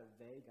would have had a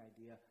vague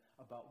idea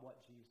about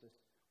what Jesus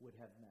would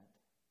have meant.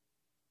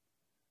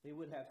 They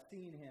would have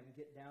seen him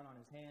get down on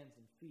his hands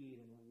and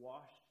feet and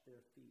wash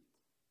their feet,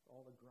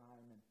 all the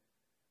grime, and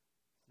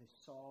they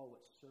saw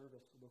what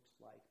service looks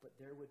like. But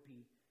there would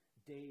be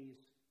days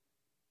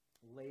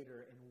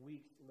later and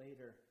weeks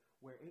later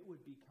where it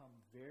would become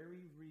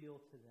very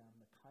real to them,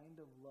 the kind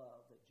of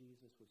love that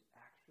Jesus was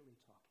actually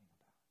talking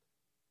about.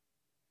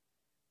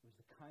 It was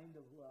the kind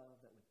of love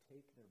that would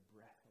take their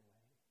breath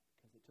away,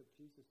 because it took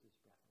Jesus'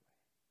 breath away.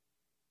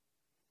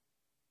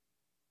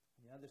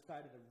 On the other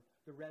side of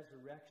the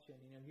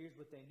resurrection, here's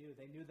what they knew.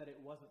 They knew that it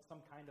wasn't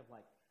some kind of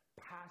like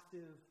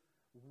passive,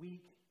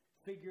 weak,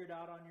 figure it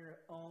out on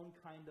your own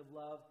kind of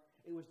love.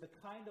 It was the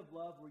kind of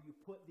love where you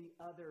put the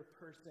other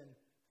person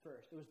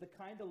first. It was the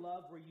kind of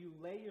love where you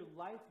lay your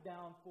life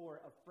down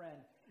for a friend.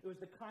 It was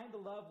the kind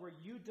of love where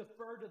you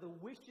defer to the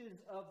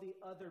wishes of the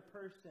other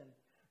person,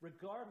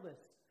 regardless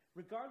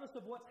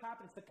of what's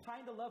happened. It's the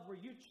kind of love where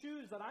you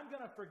choose that I'm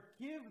going to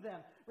forgive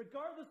them,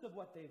 regardless of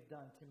what they've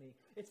done to me.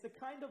 It's the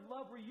kind of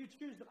love where you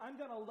choose that I'm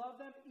going to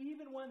love them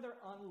even when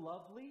they're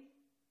unlovely,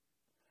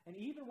 and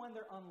even when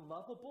they're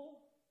unlovable.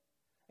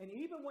 And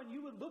even when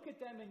you would look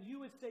at them and you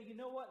would say, you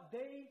know what,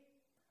 they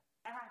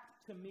act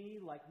to me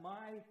like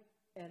my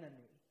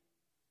enemy.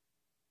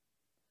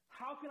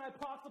 How can I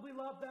possibly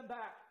love them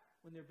back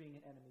when they're being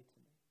an enemy to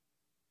me?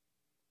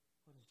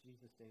 What does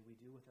Jesus say we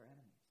do with our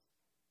enemies?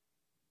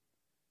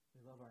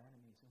 We love our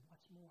enemies. And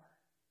what's more?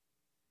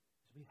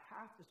 Is we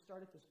have to start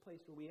at this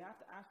place where we have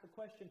to ask the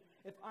question,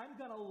 if I'm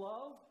going to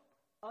love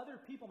other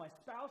people, my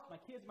spouse, my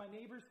kids, my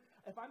neighbors,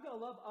 if I'm going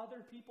to love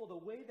other people the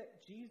way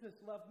that Jesus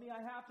loved me, I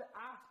have to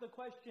ask the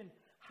question,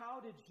 how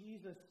did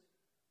Jesus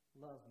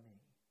love me?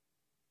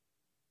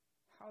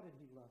 How did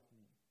he love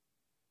me?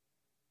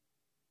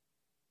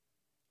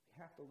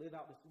 We have to live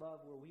out this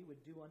love where we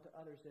would do unto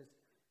others as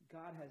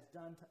God has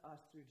done to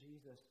us through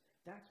Jesus.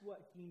 That's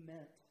what he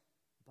meant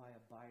by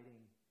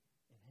abiding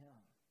in him.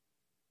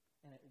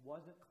 And it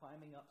wasn't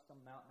climbing up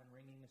some mountain and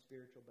ringing a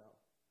spiritual bell.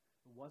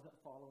 It wasn't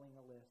following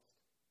a list.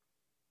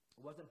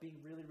 It wasn't being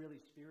really, really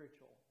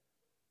spiritual.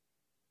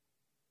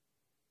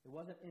 It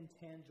wasn't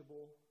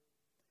intangible.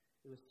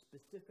 It was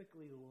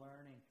specifically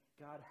learning,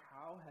 God,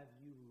 how have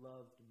you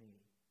loved me?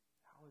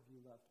 How have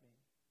you loved me?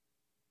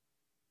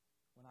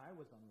 When I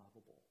was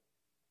unlovable.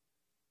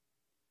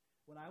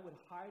 When I would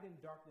hide in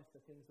darkness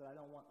the things that I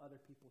don't want other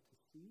people to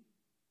see,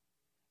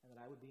 and that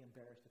I would be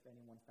embarrassed if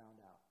anyone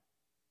found out.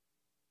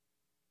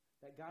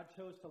 That God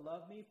chose to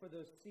love me for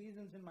those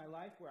seasons in my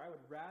life where I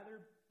would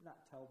rather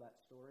not tell that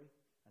story,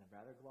 and I'd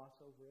rather gloss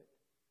over it.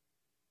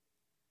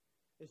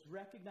 It's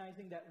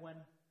recognizing that when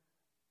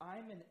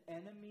I'm an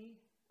enemy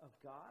of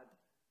God,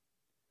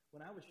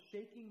 when I was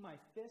shaking my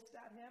fist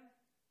at him,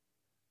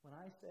 when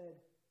I said,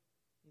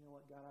 you know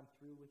what, God, I'm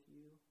through with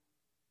you,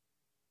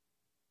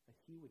 that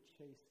he would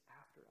chase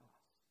after us.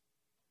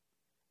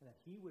 And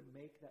that he would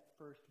make that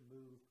first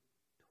move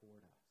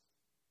toward us.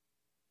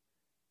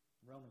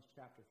 In Romans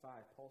chapter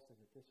 5, Paul says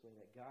it this way,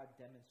 that God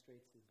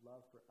demonstrates his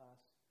love for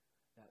us,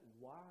 that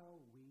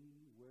while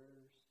we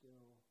were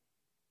still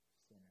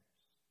sinners.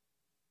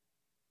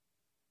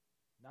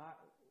 Not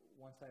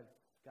once I've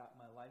got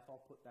my life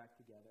all put back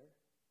together.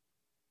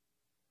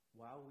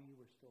 While we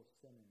were still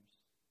sinners,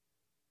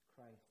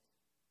 Christ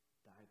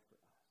died for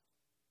us.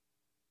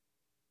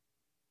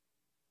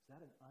 Is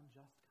that an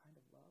unjust kind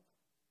of love?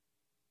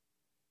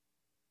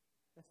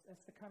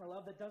 That's the kind of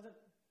love that doesn't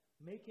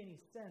make any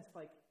sense.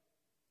 Like,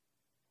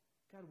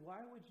 God,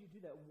 why would you do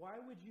that? Why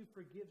would you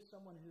forgive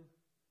someone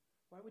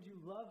why would you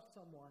love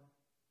someone?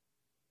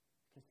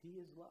 Because he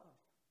is love.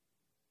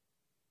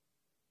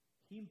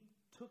 He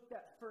took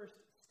that first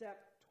step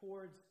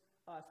towards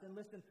us. And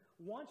listen,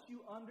 once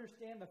you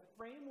understand the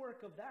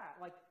framework of that,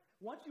 like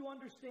once you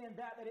understand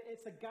that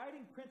it's a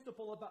guiding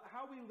principle about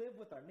how we live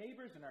with our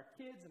neighbors and our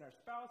kids and our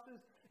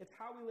spouses, it's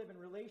how we live in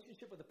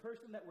relationship with the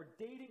person that we're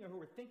dating or who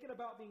we're thinking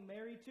about being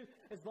married to,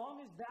 as long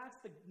as that's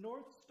the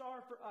North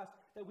Star for us,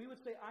 that we would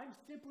say, I'm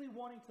simply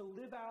wanting to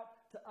live out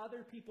to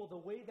other people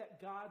the way that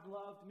God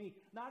loved me.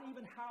 Not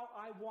even how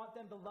I want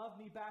them to love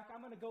me back.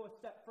 I'm going to go a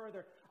step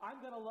further.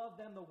 I'm going to love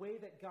them the way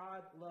that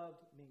God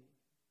loved me.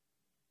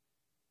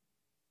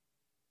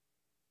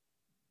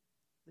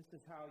 This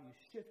is how you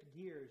shift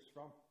gears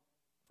from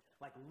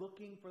like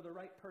looking for the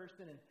right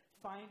person and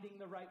finding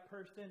the right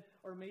person,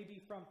 or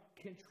maybe from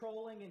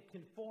controlling and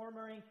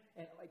conforming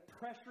and like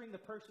pressuring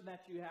the person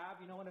that you have,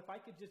 you know, and if I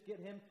could just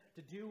get him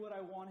to do what I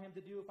want him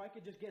to do, if I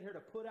could just get her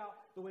to put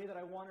out the way that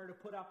I want her to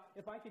put out,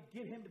 if I could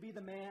get him to be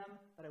the man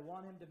that I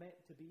want him to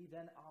be,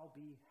 then I'll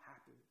be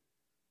happy.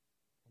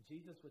 And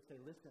Jesus would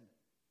say, listen,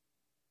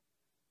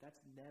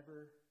 that's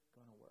never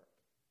going to work.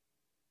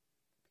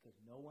 Because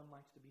no one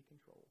likes to be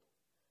controlled.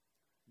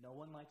 No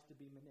one likes to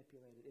be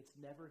manipulated. It's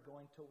never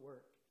going to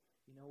work.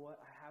 You know what?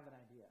 I have an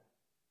idea.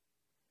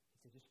 He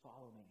said, just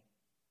follow me.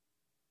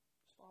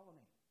 Just follow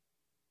me.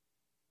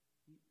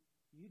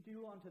 You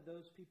do unto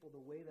those people the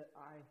way that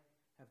I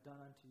have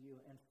done unto you,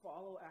 and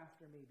follow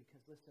after me,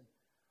 because listen,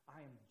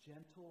 I am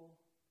gentle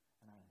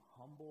and I am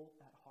humble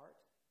at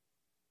heart.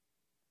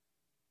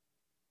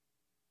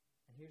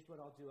 And here's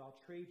what I'll do.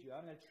 I'll trade you.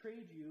 I'm going to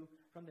trade you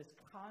from this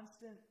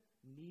constant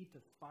need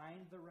to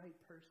find the right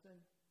person,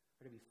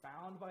 or to be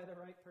found by the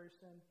right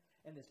person,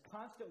 and this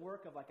constant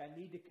work of like, I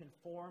need to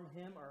conform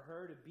him or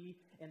her to be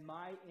in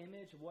my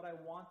image, what I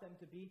want them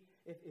to be.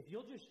 If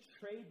you'll just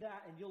trade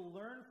that and you'll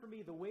learn from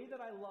me the way that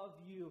I love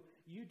you,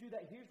 you do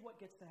that, here's what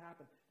gets to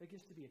happen. There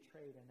gets to be a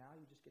trade, and now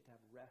you just get to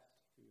have rest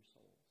for your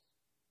souls.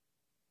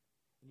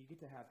 And you get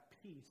to have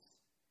peace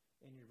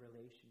in your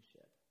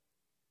relationship.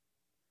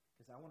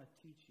 Because I want to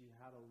teach you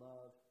how to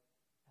love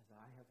as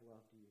I have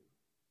loved you.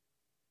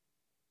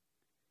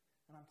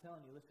 And I'm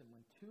telling you, listen,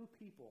 when two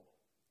people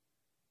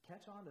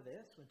catch on to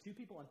this, when two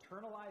people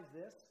internalize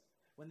this,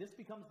 when this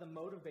becomes the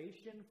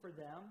motivation for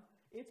them,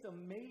 it's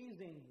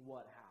amazing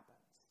what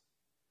happens.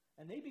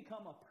 And they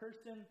become a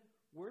person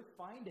worth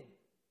finding.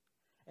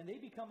 And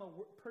they become a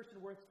person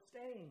worth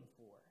staying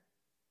for.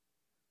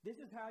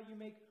 This is how you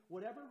make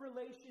whatever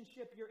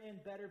relationship you're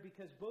in better,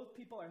 because both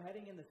people are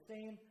heading in the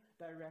same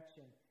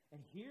direction.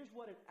 And here's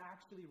what it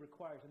actually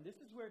requires. And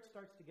this is where it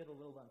starts to get a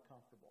little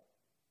uncomfortable.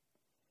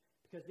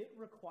 Because it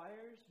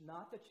requires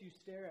not that you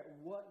stare at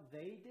what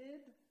they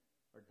did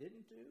or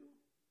didn't do.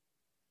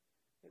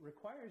 It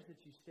requires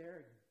that you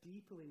stare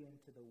deeply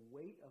into the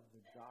weight of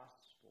the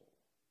gospel.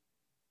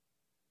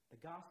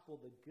 The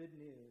gospel, the good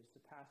news.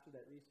 The pastor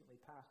that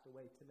recently passed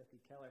away, Timothy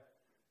Keller,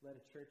 led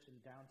a church in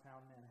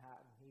downtown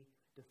Manhattan. He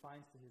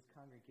defines to his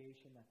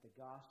congregation that the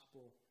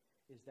gospel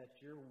is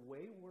that you're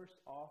way worse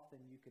off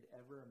than you could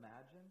ever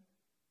imagine,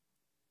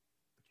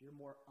 but you're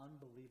more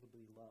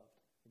unbelievably loved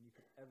than you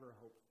could ever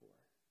hope for.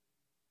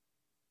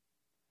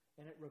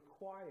 And it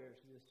requires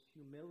this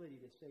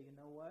humility to say, you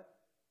know what?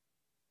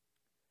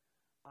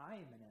 I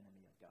am an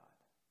enemy of God.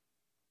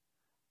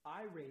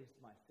 I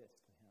raised my fist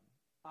to him.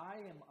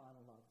 I am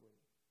unlovely.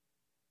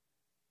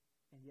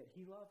 And yet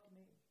he loved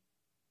me.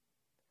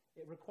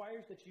 It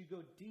requires that you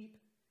go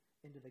deep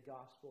into the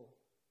gospel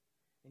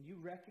and you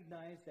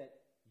recognize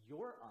that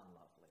you're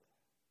unlovely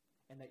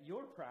and that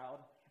you're proud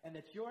and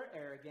that you're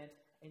arrogant,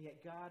 and yet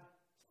God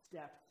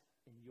steps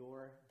in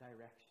your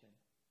direction.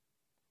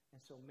 And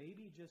so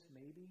maybe, just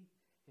maybe,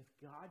 if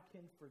God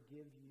can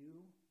forgive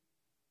you,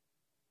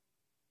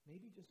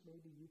 maybe, just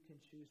maybe, you can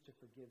choose to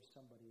forgive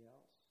somebody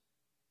else.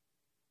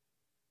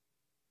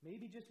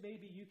 Maybe, just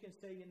maybe, you can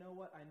say, you know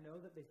what, I know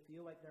that they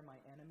feel like they're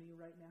my enemy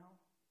right now,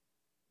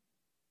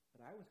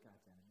 but I was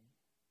God's enemy.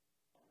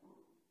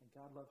 And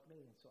God loved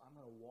me, and so I'm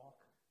going to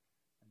walk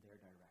in their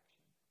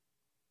direction.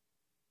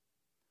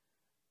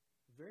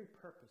 Very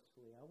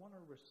purposefully, I want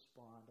to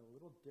respond a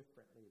little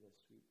differently this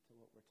week to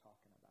what we're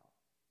talking about.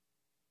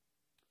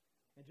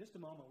 In just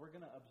a moment, we're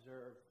going to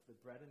observe the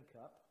bread and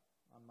cup.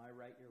 On my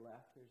right, your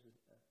left, there's a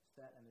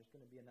set, and there's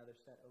going to be another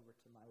set over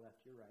to my left,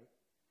 your right.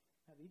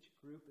 Now, each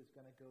group is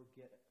going to go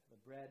get the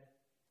bread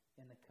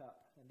and the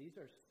cup. And these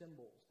are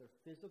symbols. They're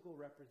physical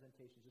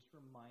representations, just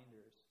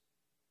reminders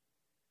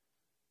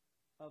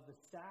of the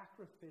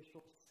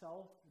sacrificial,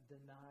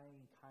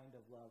 self-denying kind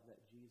of love that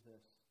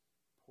Jesus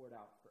poured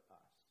out for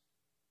us.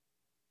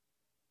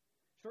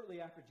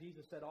 Shortly after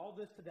Jesus said all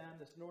this to them,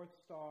 this North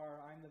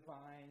Star, I'm the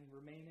vine,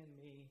 remain in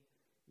me,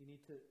 you need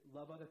to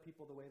love other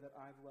people the way that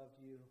I've loved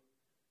you,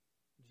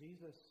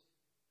 Jesus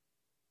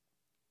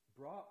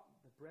brought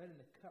the bread and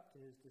the cup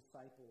to his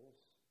disciples,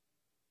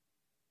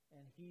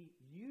 and he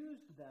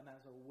used them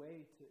as a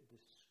way to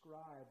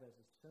describe, as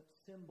a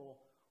symbol,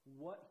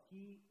 what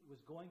he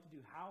was going to do,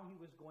 how he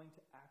was going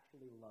to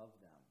actually love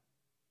them.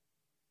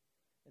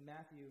 In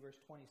Matthew, verse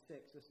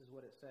 26, this is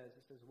what it says.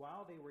 It says,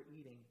 while they were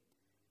eating,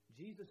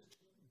 Jesus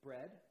took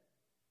bread,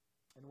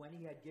 and when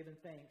he had given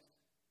thanks,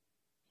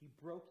 he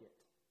broke it,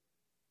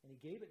 and he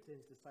gave it to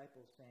his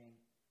disciples, saying,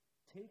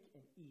 take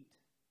and eat.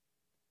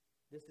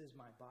 This is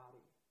my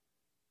body.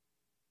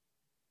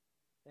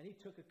 Then he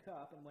took a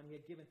cup, and when he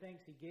had given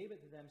thanks, he gave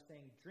it to them,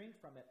 saying, drink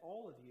from it,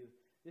 all of you.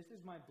 This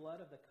is my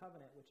blood of the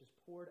covenant, which is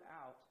poured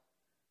out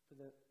for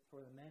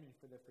the many,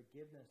 for the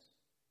forgiveness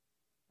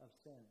of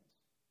sins.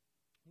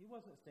 He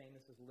wasn't saying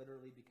this is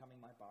literally becoming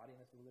my body,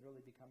 and this is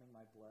literally becoming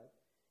my blood.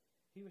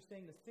 He was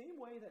saying the same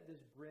way that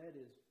this bread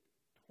is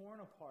torn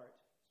apart,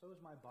 so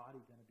is my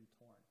body going to be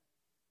torn.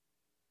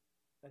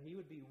 That he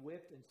would be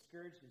whipped and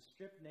scourged and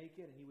stripped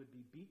naked, and he would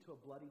be beat to a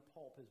bloody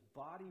pulp. His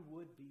body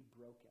would be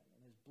broken,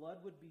 and his blood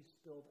would be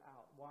spilled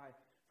out. Why?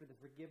 For the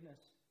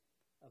forgiveness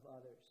of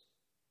others.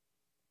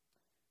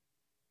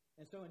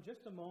 And so in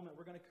just a moment,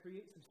 we're going to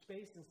create some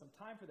space and some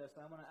time for this.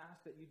 And I'm going to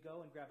ask that you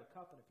go and grab a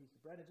cup and a piece of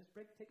bread and just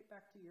take it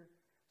back to your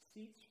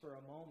seats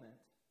for a moment.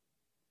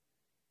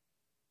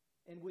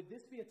 And would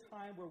this be a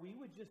time where we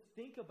would just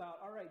think about,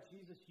 all right,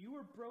 Jesus, you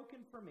were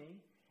broken for me,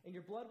 and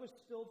your blood was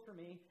spilled for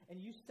me, and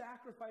you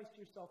sacrificed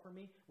yourself for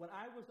me when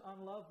I was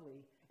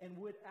unlovely. And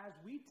would, as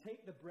we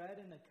take the bread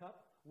and the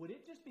cup, would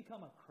it just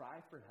become a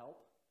cry for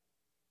help?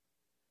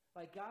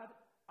 Like, God,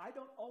 I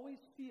don't always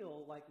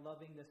feel like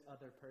loving this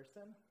other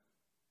person.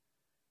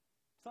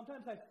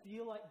 Sometimes I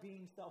feel like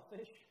being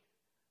selfish.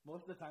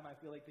 Most of the time I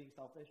feel like being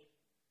selfish.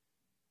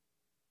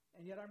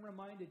 And yet I'm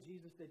reminded,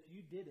 Jesus, that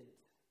you didn't.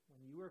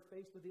 When you were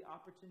faced with the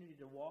opportunity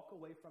to walk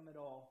away from it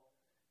all,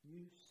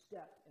 you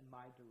stepped in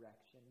my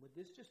direction. Would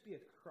this just be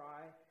a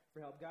cry for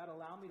help? God,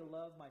 allow me to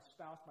love my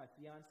spouse, my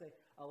fiance.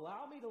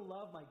 Allow me to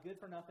love my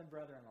good-for-nothing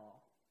brother-in-law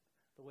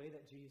the way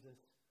that Jesus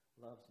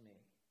loves me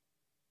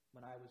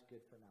when I was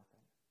good for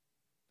nothing.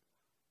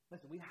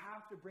 Listen, we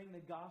have to bring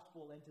the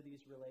gospel into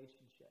these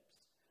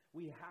relationships.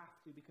 We have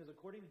to, because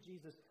according to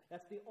Jesus,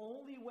 that's the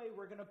only way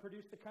we're going to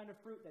produce the kind of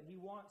fruit that he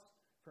wants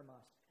from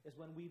us, is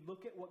when we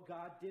look at what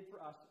God did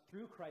for us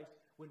through Christ,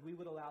 when we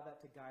would allow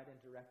that to guide and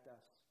direct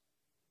us.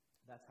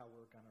 That's how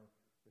we're going to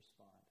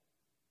respond.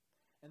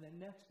 And then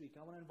next week,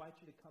 I want to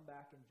invite you to come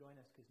back and join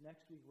us, because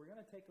next week we're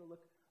going to take a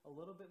look a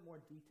little bit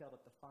more detailed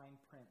at the fine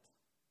print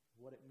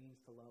of what it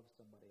means to love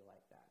somebody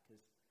like that.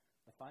 Because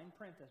the fine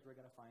print, as we're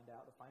going to find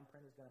out, the fine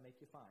print is going to make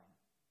you fine.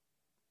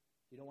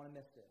 You don't want to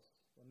miss this.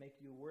 It will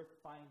make you worth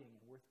finding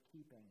and worth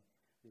keeping.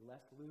 Be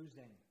less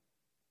losing.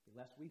 Be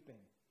less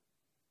weeping.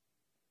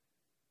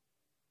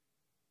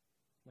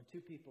 When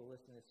two people,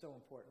 listen, it's so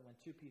important, when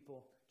two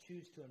people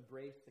choose to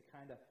embrace the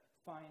kind of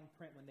fine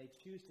print, when they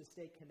choose to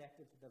stay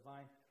connected to the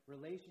vine,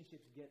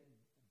 relationships get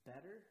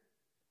better.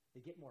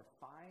 They get more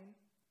fine.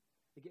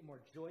 They get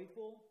more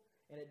joyful.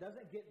 And it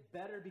doesn't get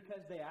better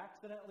because they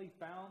accidentally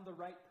found the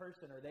right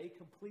person or they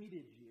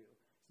completed you.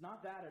 It's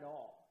not that at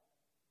all.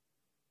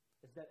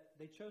 It's that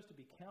they chose to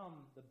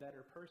become the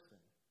better person.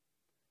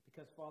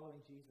 Because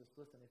following Jesus,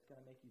 listen, it's going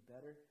to make you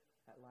better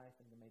at life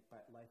and to make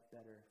life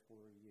better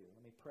for you.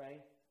 Let me pray,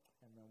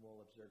 and then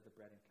we'll observe the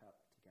bread and cup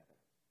together.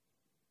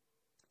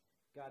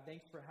 God,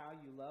 thanks for how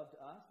you loved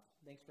us.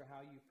 Thanks for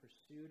how you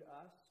pursued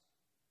us.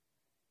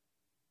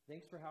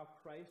 Thanks for how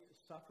Christ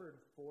suffered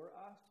for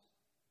us.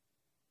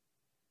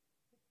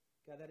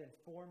 God, that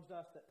informs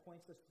us, that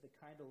points us to the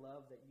kind of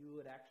love that you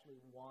would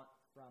actually want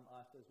from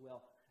us as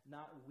well.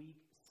 Not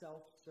weak,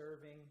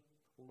 self-serving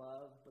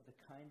love, but the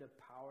kind of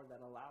power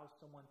that allows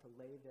someone to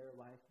lay their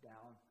life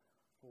down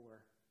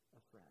for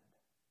a friend.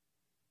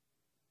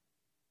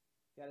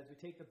 God, as we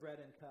take the bread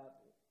and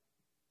cup,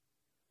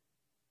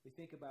 we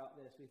think about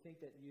this. We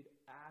think that you'd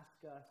ask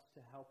us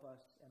to help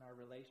us in our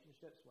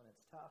relationships when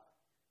it's tough,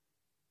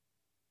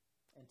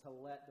 and to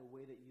let the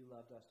way that you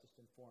loved us just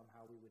inform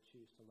how we would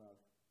choose to love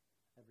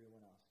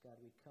everyone else. God,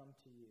 we come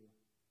to you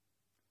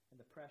in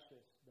the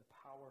precious, the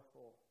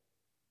powerful,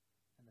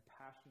 and the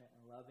passionate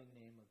and loving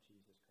name of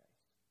Jesus Christ.